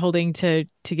hand holding to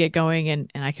get going, and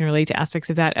I can relate to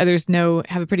aspects of that. Others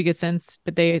have a pretty good sense,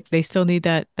 but they still need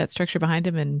that structure behind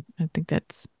them, and I think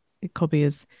that's Colby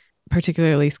is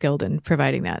particularly skilled in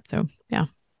providing that. So yeah.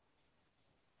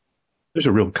 There's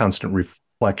a real constant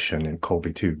reflection in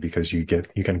Colby too, because you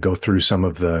can go through some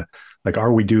of the, like,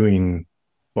 are we doing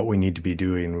what we need to be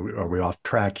doing? Are we off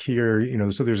track here?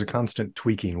 So there's a constant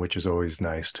tweaking, which is always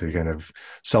nice to kind of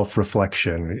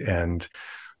self-reflection. And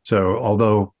so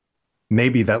although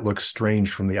maybe that looks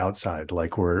strange from the outside,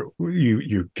 like where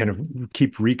you kind of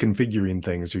keep reconfiguring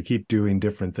things, you keep doing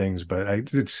different things, but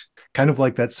it's kind of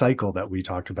like that cycle that we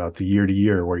talked about, the year to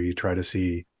year, where you try to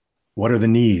see what are the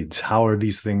needs, how are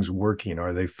these things working,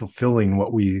 are they fulfilling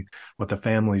what the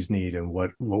families need and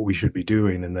what we should be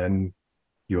doing, and then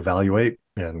you evaluate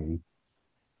and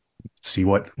see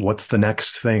what's the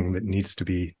next thing that needs to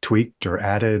be tweaked or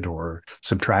added or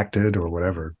subtracted or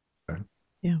whatever.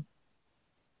 Yeah.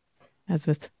 As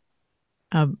with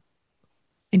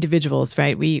individuals,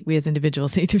 right? We as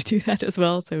individuals need to do that as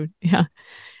well. So yeah.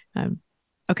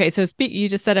 Okay. So you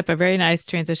just set up a very nice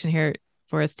transition here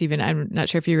for us, Stephen. I'm not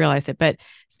sure if you realize it, but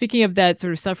speaking of that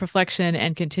sort of self-reflection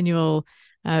and continual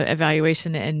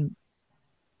evaluation and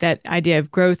that idea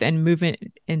of growth and movement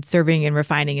and serving and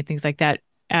refining and things like that.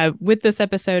 With this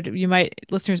episode,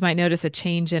 listeners might notice a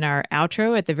change in our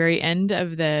outro at the very end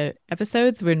of the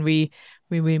episodes when we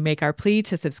make our plea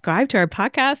to subscribe to our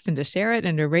podcast and to share it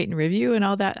and to rate and review and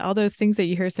all those things that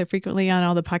you hear so frequently on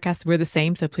all the podcasts. We're the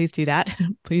same, so please do that.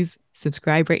 Please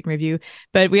subscribe, rate, and review.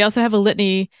 But we also have a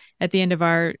litany at the end of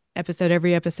our episode.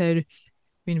 Every episode,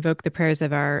 we invoke the prayers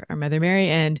of our Mother Mary,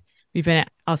 and we've been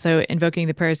also invoking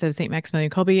the prayers of St. Maximilian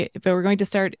Kolbe, but we're going to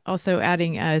start also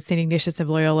adding St. Ignatius of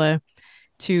Loyola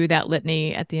to that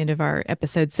litany at the end of our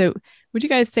episode. So would you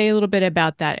guys say a little bit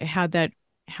about that, how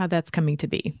that's coming to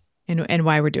be and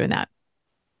why we're doing that?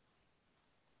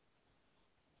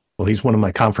 Well, he's one of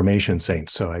my confirmation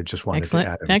saints, so I just wanted Excellent.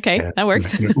 to add him. Okay, that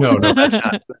works. No, that's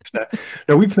not. That's not.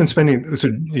 No, we've been spending.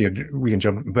 So we can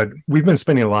jump, but we've been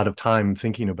spending a lot of time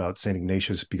thinking about Saint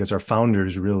Ignatius because our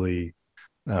founders really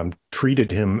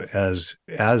treated him as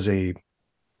a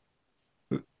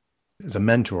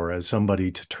mentor, as somebody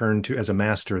to turn to, as a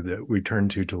master that we turn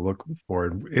to look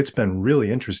for. It's been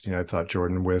really interesting, I thought,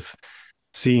 Jordan, with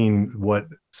seeing what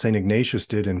Saint Ignatius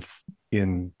did in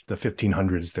the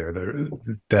 1500s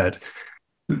that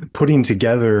putting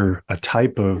together a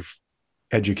type of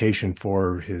education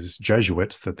for his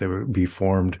Jesuits that they would be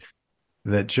formed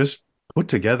that just put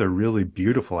together really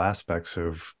beautiful aspects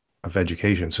of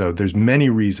education. So there's many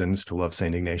reasons to love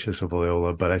Saint Ignatius of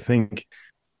Loyola, but I think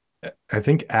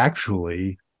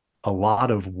actually a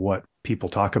lot of what people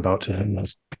talk about in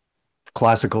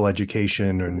classical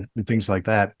education and things like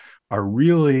that are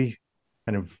really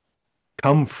kind of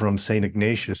come from Saint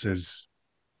Ignatius's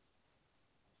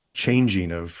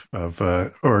changing of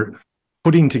or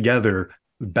putting together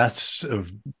the best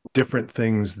of different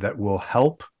things that will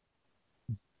help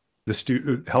the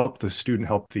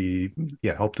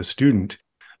student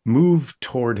move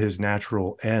toward his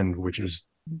natural end, which is,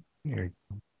 you know,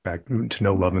 back to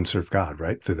know, love, and serve God,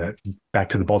 right? For that, back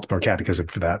to the Baltimore Catechism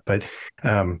for that. But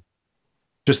um,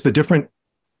 just the different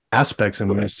aspects, and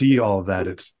when I see all of that,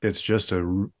 it's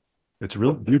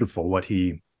real beautiful what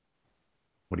he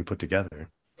put together.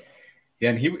 Yeah,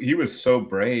 and he was so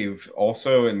brave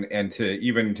also, and to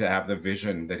even to have the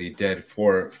vision that he did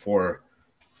for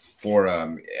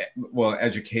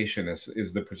education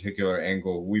is the particular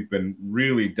angle. We've been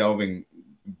really delving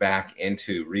back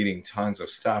into reading tons of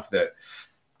stuff that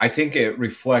I think it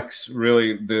reflects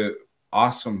really the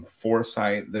awesome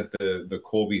foresight that the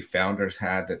Colby founders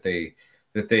had, that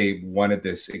they wanted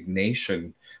this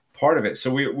Ignatian part of it.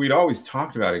 So we'd always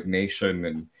talked about Ignatian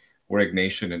and we're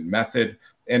Ignatian and method,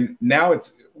 and now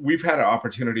it's we've had an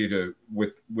opportunity to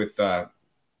with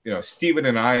Stephen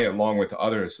and I, along with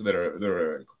others that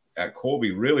are at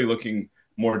Colby, really looking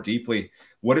more deeply.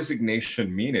 What does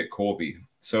Ignatian mean at Colby?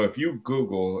 So if you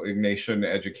Google Ignatian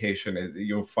education,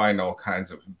 you'll find all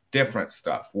kinds of different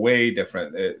stuff, way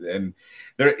different. And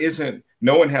there isn't,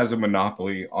 no one has a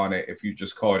monopoly on it if you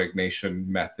just call it Ignatian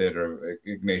method or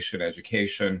Ignatian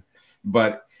education.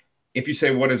 But if you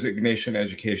say, what is Ignatian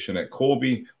education at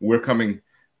Colby? We're coming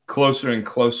closer and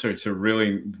closer to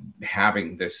really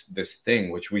having this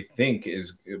thing, which we think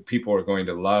is people are going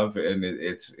to love, and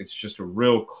it's just a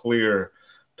real clear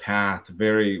path,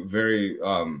 very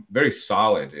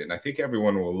solid, and I think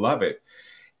everyone will love it.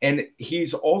 And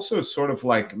he's also sort of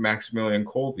like Maximilian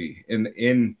Kolbe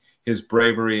in his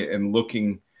bravery and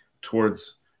looking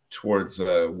towards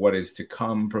what is to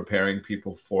come, preparing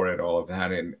people for it, all of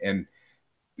that. And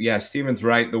yeah, Stephen's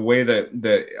right. The way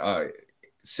that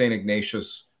Saint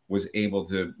Ignatius was able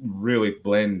to really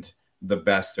blend the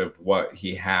best of what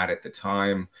he had at the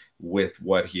time with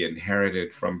what he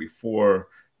inherited from before,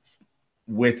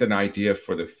 with an idea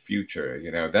for the future.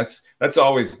 That's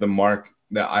always the mark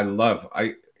that I love.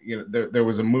 There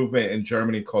was a movement in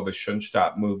Germany called the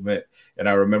Schoenstatt movement, and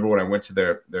I remember when I went to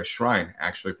their shrine.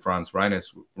 Actually, Franz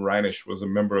Reinisch was a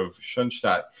member of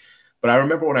Schoenstatt, but I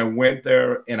remember when I went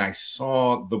there and I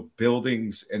saw the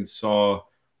buildings and saw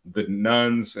the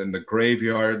nuns and the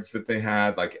graveyards that they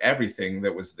had, like everything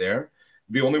that was there.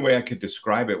 The only way I could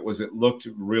describe it was it looked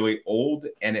really old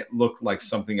and it looked like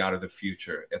something out of the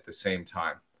future at the same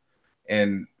time.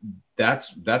 And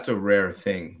that's a rare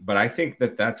thing. But I think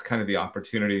that that's kind of the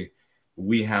opportunity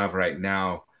we have right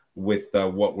now with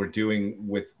what we're doing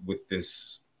with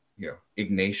this,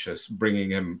 Ignatius,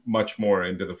 bringing him much more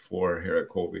into the fore here at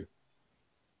Colby.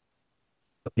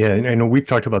 Yeah, and I know we've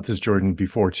talked about this, Jordan,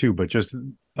 before too, but just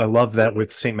I love that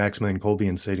with Saint Maximilian Kolbe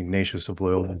and Saint Ignatius of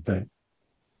Loyola, that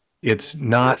it's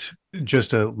not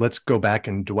just a let's go back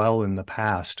and dwell in the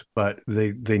past, but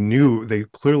they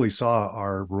clearly saw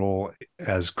our role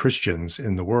as Christians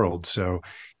in the world. So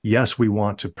yes, we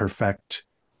want to perfect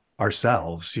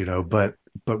ourselves, but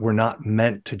we're not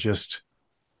meant to just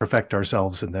perfect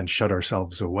ourselves and then shut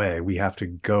ourselves away. We have to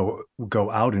go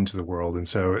out into the world, and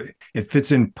so it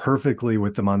fits in perfectly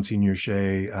with the Monsignor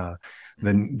Shea,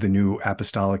 the new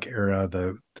apostolic era,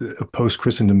 the post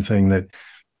Christendom thing that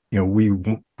we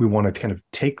want to kind of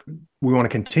we want to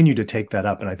continue to take that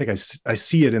up. And I think I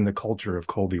see it in the culture of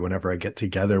Colby whenever I get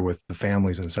together with the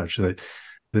families and such, that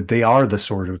they are the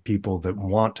sort of people that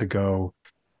want to go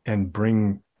and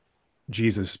bring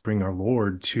our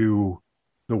Lord to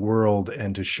the world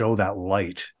and to show that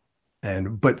light,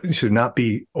 but to not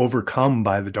be overcome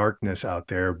by the darkness out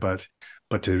there, but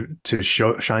to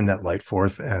shine that light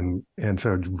forth. And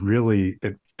so really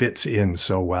it fits in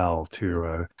so well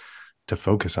to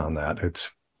focus on that.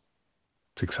 It's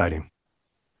exciting.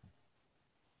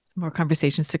 More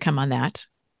conversations to come on that.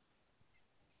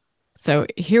 So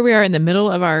here we are in the middle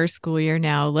of our school year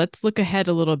now. Let's look ahead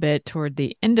a little bit toward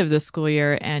the end of the school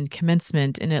year and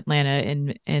commencement in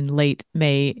Atlanta in late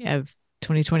May of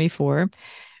 2024.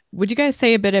 Would you guys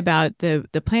say a bit about the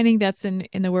planning that's in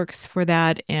the works for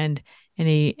that, and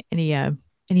any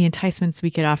enticements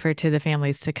we could offer to the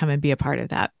families to come and be a part of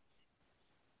that?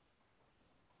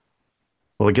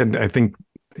 Well, again, I think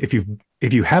if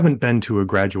you haven't been to a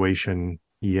graduation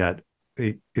yet,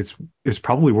 it's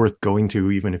probably worth going to,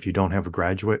 even if you don't have a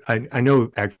graduate. I know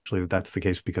actually that that's the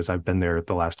case because I've been there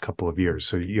the last couple of years.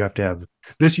 So you have to have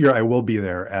this year. I will be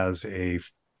there as a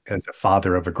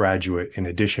father of a graduate, in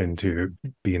addition to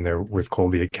being there with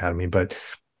Colby Academy. But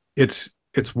it's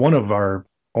one of our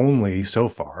only so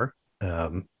far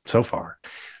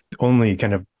only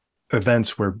kind of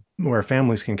events where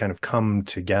families can kind of come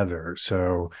together.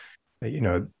 So, you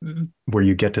know, where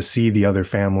you get to see the other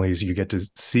families, you get to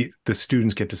see the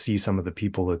students get to see some of the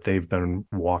people that they've been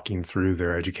walking through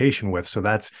their education with. So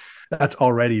that's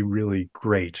already really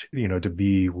great, you know, to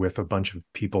be with a bunch of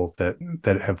people that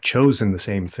have chosen the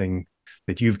same thing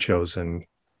that you've chosen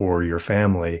for your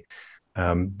family.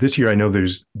 This year, I know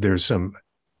there's some.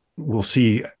 We'll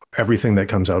see everything that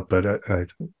comes out, but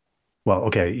well,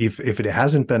 okay, if it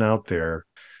hasn't been out there,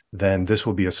 then this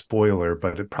will be a spoiler,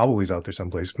 but it probably is out there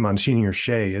someplace. Monsignor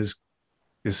Shea is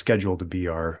scheduled to be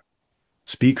our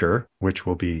speaker, which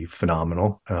will be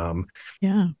phenomenal.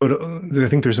 Yeah. But I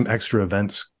think there's some extra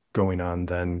events going on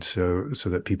then, so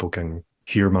that people can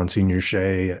hear Monsignor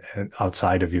Shea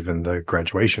outside of even the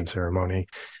graduation ceremony,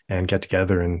 and get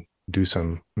together and do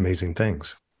some amazing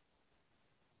things.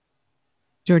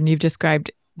 Jordan, you've described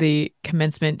the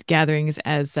commencement gatherings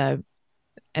as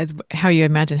how you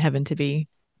imagine heaven to be.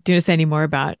 Do you want to say any more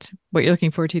about what you're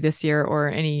looking forward to this year, or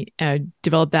any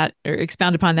develop that or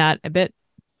expound upon that a bit?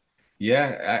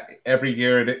 Yeah, every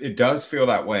year it does feel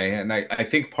that way, and I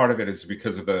think part of it is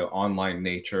because of the online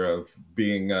nature of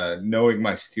being knowing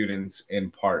my students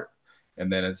in part, and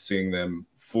then it's seeing them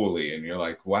fully, and you're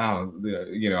like, wow,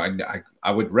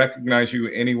 I would recognize you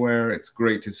anywhere. It's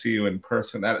great to see you in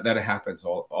person. That happens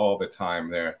all the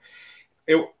time there.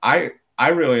 I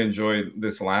really enjoyed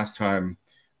this last time,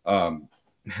 um,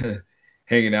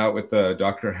 hanging out with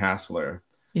Dr. Hassler.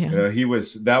 Yeah. He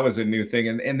was that was a new thing,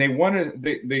 and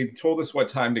they told us what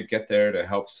time to get there to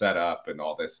help set up and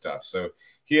all this stuff. So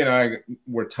he and I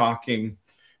were talking,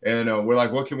 and we're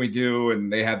like, what can we do?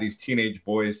 And they had these teenage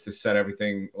boys to set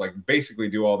everything, like basically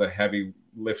do all the heavy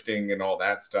lifting and all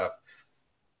that stuff.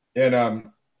 And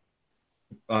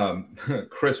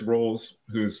Chris Rolls,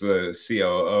 who's the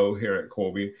COO here at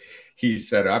Colby, he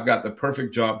said, I've got the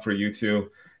perfect job for you two.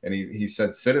 And he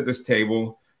said, sit at this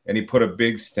table. And he put a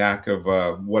big stack of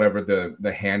whatever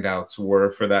the handouts were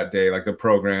for that day, like the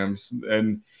programs.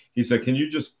 And he said, can you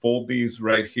just fold these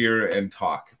right here and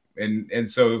talk? And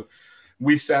so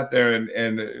we sat there,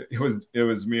 and it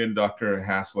was me and Dr.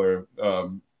 Hassler,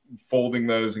 folding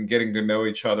those and getting to know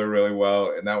each other really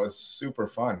well. And that was super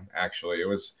fun, actually.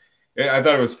 I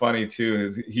thought it was funny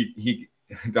too. He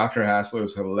Dr. Hassler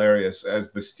is hilarious,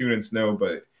 as the students know,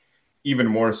 but even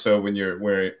more so when you're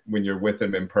with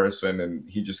him in person. And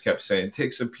he just kept saying, it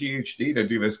takes a PhD to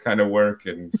do this kind of work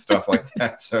and stuff like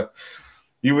that. So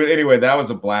anyway, that was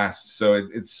a blast. So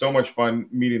it's so much fun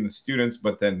meeting the students,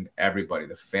 but then everybody,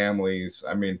 the families.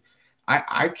 I mean,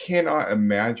 I cannot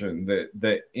imagine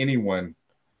that anyone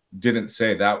didn't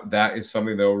say that is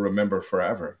something they'll remember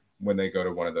forever when they go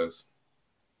to one of those.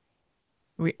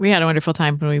 We had a wonderful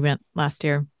time when we went last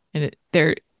year, and there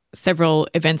are several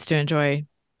events to enjoy,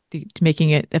 to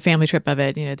making it a family trip of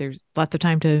it. You know, there's lots of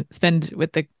time to spend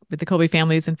with the Colby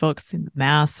families and folks, in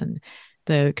mass and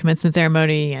the commencement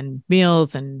ceremony and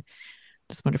meals, and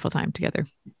just wonderful time together.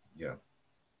 Yeah.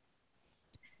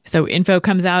 So info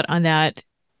comes out on that.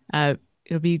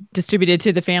 It'll be distributed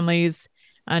to the families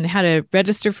on how to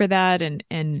register for that,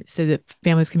 and so that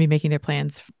families can be making their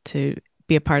plans to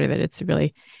be a part of it. It's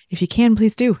really, if you can,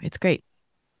 please do. It's great.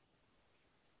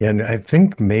 And I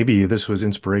think maybe this was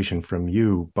inspiration from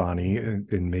you, Bonnie,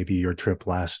 and maybe your trip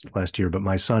last year. But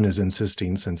my son is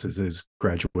insisting, since it's his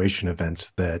graduation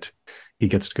event, that he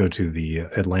gets to go to the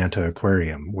Atlanta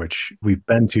Aquarium, which we've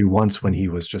been to once when he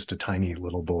was just a tiny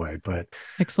little boy. But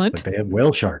Excellent. they have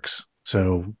whale sharks,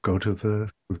 so go to the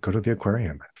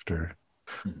aquarium after.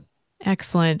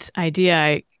 Excellent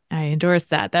idea. I endorse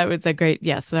that. That was a great,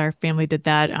 yes. Our family did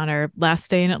that on our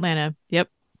last day in Atlanta. Yep.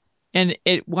 And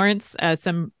it warrants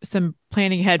some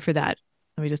planning ahead for that.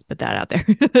 Let me just put that out there.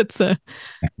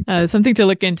 That's something to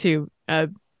look into,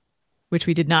 which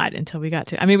we did not until we got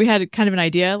to. I mean, we had kind of an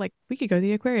idea, like we could go to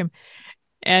the aquarium,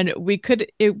 and we could.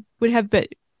 It would have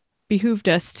behooved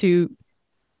us to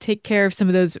take care of some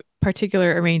of those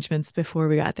particular arrangements before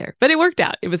we got there. But it worked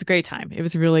out. It was a great time. It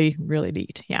was really, really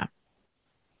neat. Yeah.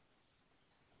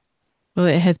 Well,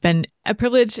 it has been a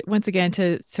privilege once again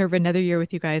to serve another year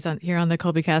with you guys here on the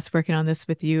Colby Cast, working on this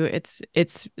with you. It's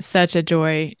such a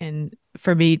joy, and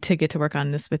for me to get to work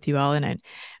on this with you all. And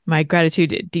my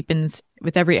gratitude deepens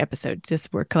with every episode.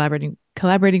 Just we're collaborating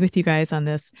with you guys on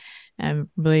this. I'm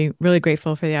really, really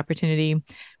grateful for the opportunity.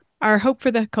 Our hope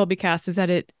for the Kolbe cast is that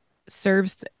it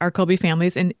serves our Kolbe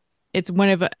families, and it's one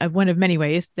of many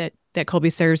ways that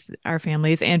Kolbe serves our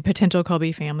families and potential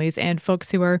Kolbe families and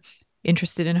folks who are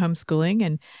interested in homeschooling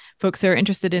and folks who are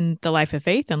interested in the life of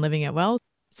faith and living it well.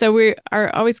 So we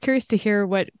are always curious to hear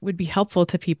what would be helpful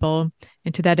to people.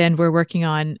 And to that end, we're working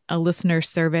on a listener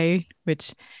survey,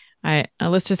 which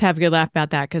let's just have a good laugh about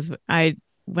that, because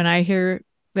when I hear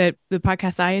that the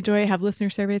podcasts I enjoy have listener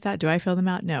surveys out, do I fill them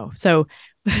out? No. So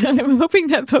I'm hoping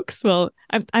that folks will.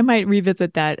 I might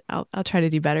revisit that. I'll try to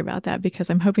do better about that, because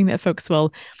I'm hoping that folks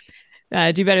will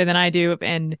do better than I do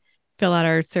and fill out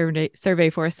our survey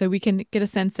for us, so we can get a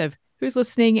sense of who's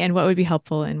listening and what would be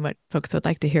helpful and what folks would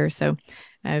like to hear. So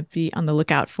be on the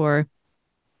lookout for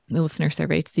the listener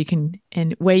survey so you can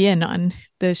weigh in on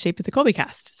the shape of the Kolbe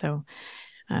cast. So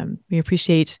we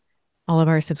appreciate all of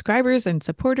our subscribers and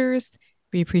supporters.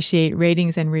 We appreciate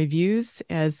ratings and reviews.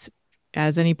 As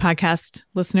any podcast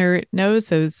listener knows,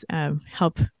 those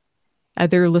help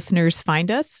other listeners find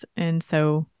us. And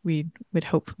so we would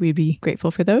hope we'd be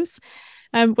grateful for those.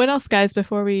 What else, guys,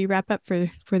 before we wrap up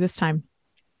for this time?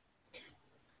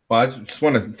 Well, I just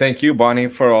want to thank you, Bonnie,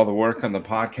 for all the work on the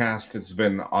podcast. It's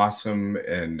been awesome,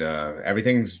 and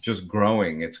everything's just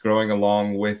growing. It's growing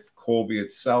along with Kolbe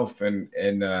itself, and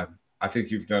I think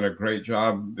you've done a great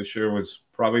job. This year was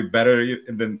probably better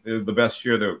than the best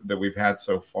year that we've had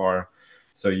so far.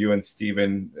 So you and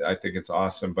Stephen, I think it's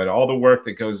awesome. But all the work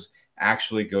that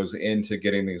actually goes into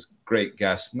getting these great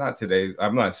guests. Not today.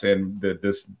 I'm not saying that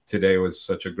this today was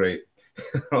such a great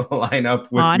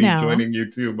lineup with me joining you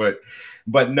too, but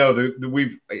no,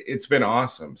 it's been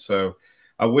awesome. So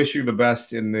I wish you the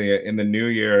best in the new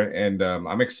year, and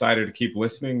I'm excited to keep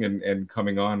listening and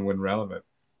coming on when relevant.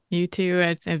 You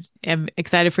too. I'm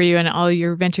excited for you and all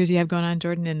your ventures you have going on,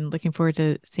 Jordan, and looking forward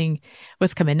to seeing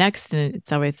what's coming next. And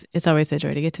it's always a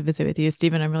joy to get to visit with you,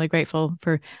 Stephen. I'm really grateful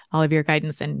for all of your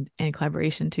guidance and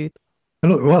collaboration too.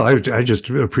 Well, I just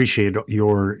appreciate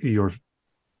your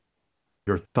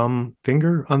thumb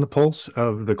finger on the pulse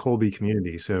of the Kolbe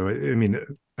community. So, I mean,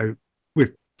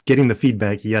 with getting the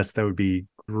feedback, yes, that would be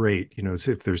great.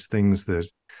 If there's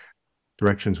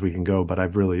directions we can go, but I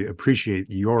really appreciate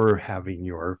your having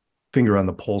your finger on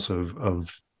the pulse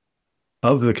of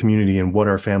the community and what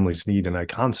our families need. And I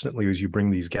constantly, as you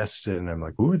bring these guests in, I'm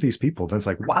like, who are these people? And it's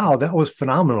like, wow, that was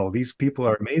phenomenal. These people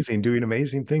are amazing, doing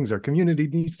amazing things. Our community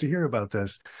needs to hear about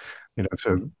this.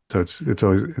 So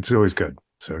it's always good.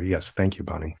 So yes, thank you,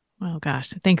 Bonnie. Well,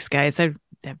 gosh, thanks, guys.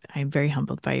 I'm very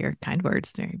humbled by your kind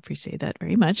words. I appreciate that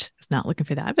very much. I was not looking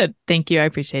for that, but thank you. I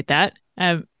appreciate that.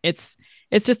 It's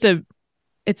just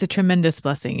it's a tremendous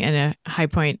blessing and a high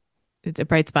point. It's a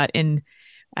bright spot in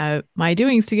my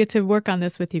doings to get to work on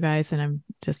this with you guys. And I'm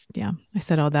just, I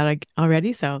said all that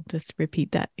already, so I'll just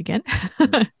repeat that again.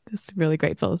 Just really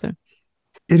grateful. So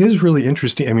it is really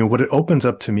interesting. I mean, what it opens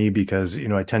up to me, because,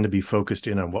 I tend to be focused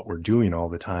in on what we're doing all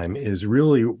the time, is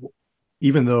really,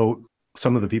 even though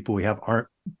some of the people we have aren't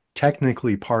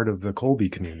technically part of the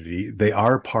Kolbe community, they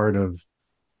are part of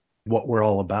what we're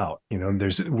all about.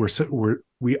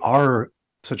 We are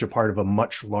such a part of a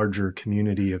much larger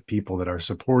community of people that are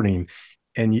supporting,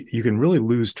 and you can really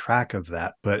lose track of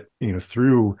that. But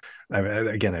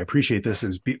again, I appreciate this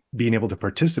as being able to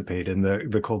participate in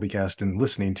the Kolbe cast and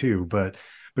listening too, but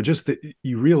just that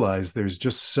you realize there's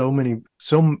just so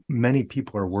many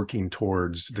people are working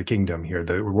towards the kingdom here,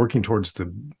 that we're working towards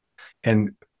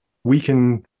and we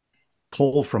can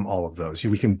pull from all of those.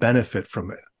 We can benefit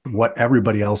from what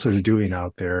everybody else is doing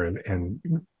out there, and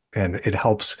it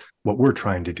helps what we're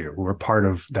trying to do. We're part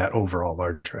of that overall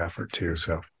larger effort too.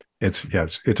 So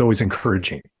it's always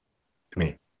encouraging to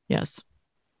me. Yes.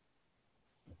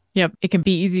 Yep. It can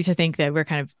be easy to think that we're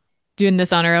kind of doing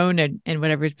this on our own and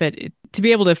whatever, but to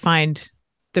be able to find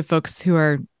the folks who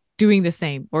are doing the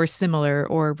same or similar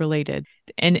or related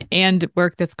and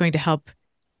work that's going to help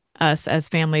us as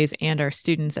families and our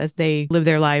students as they live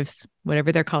their lives,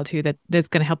 whatever they're called to, that's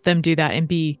going to help them do that and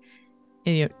be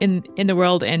in the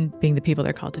world and being the people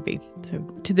they're called to be. So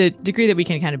to the degree that we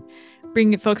can kind of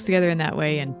bring folks together in that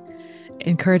way and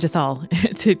encourage us all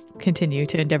to continue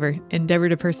to endeavor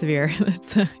to persevere.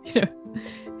 That's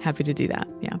happy to do that.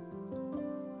 Yeah.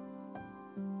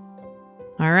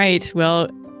 All right. Well,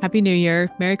 Happy New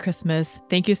Year. Merry Christmas.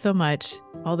 Thank you so much.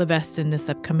 All the best in this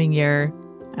upcoming year.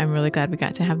 I'm really glad we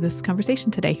got to have this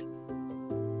conversation today.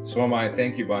 So am I.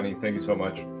 Thank you, Bonnie. Thank you so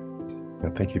much.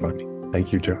 Thank you, Bonnie.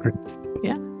 Thank you, Jordan.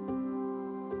 Yeah.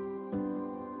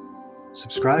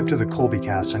 Subscribe to the Colby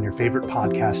Cast on your favorite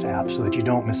podcast app so that you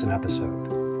don't miss an episode.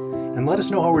 And let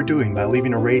us know how we're doing by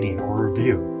leaving a rating or a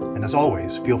review. And as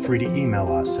always, feel free to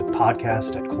email us at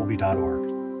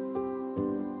podcast@colby.org.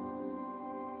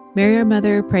 Mary, our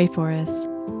Mother, pray for us.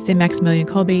 St. Maximilian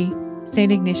Kolbe,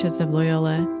 St. Ignatius of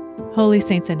Loyola, holy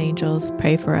saints and angels,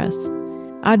 pray for us.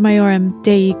 Ad Maiorem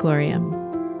Dei Gloriam.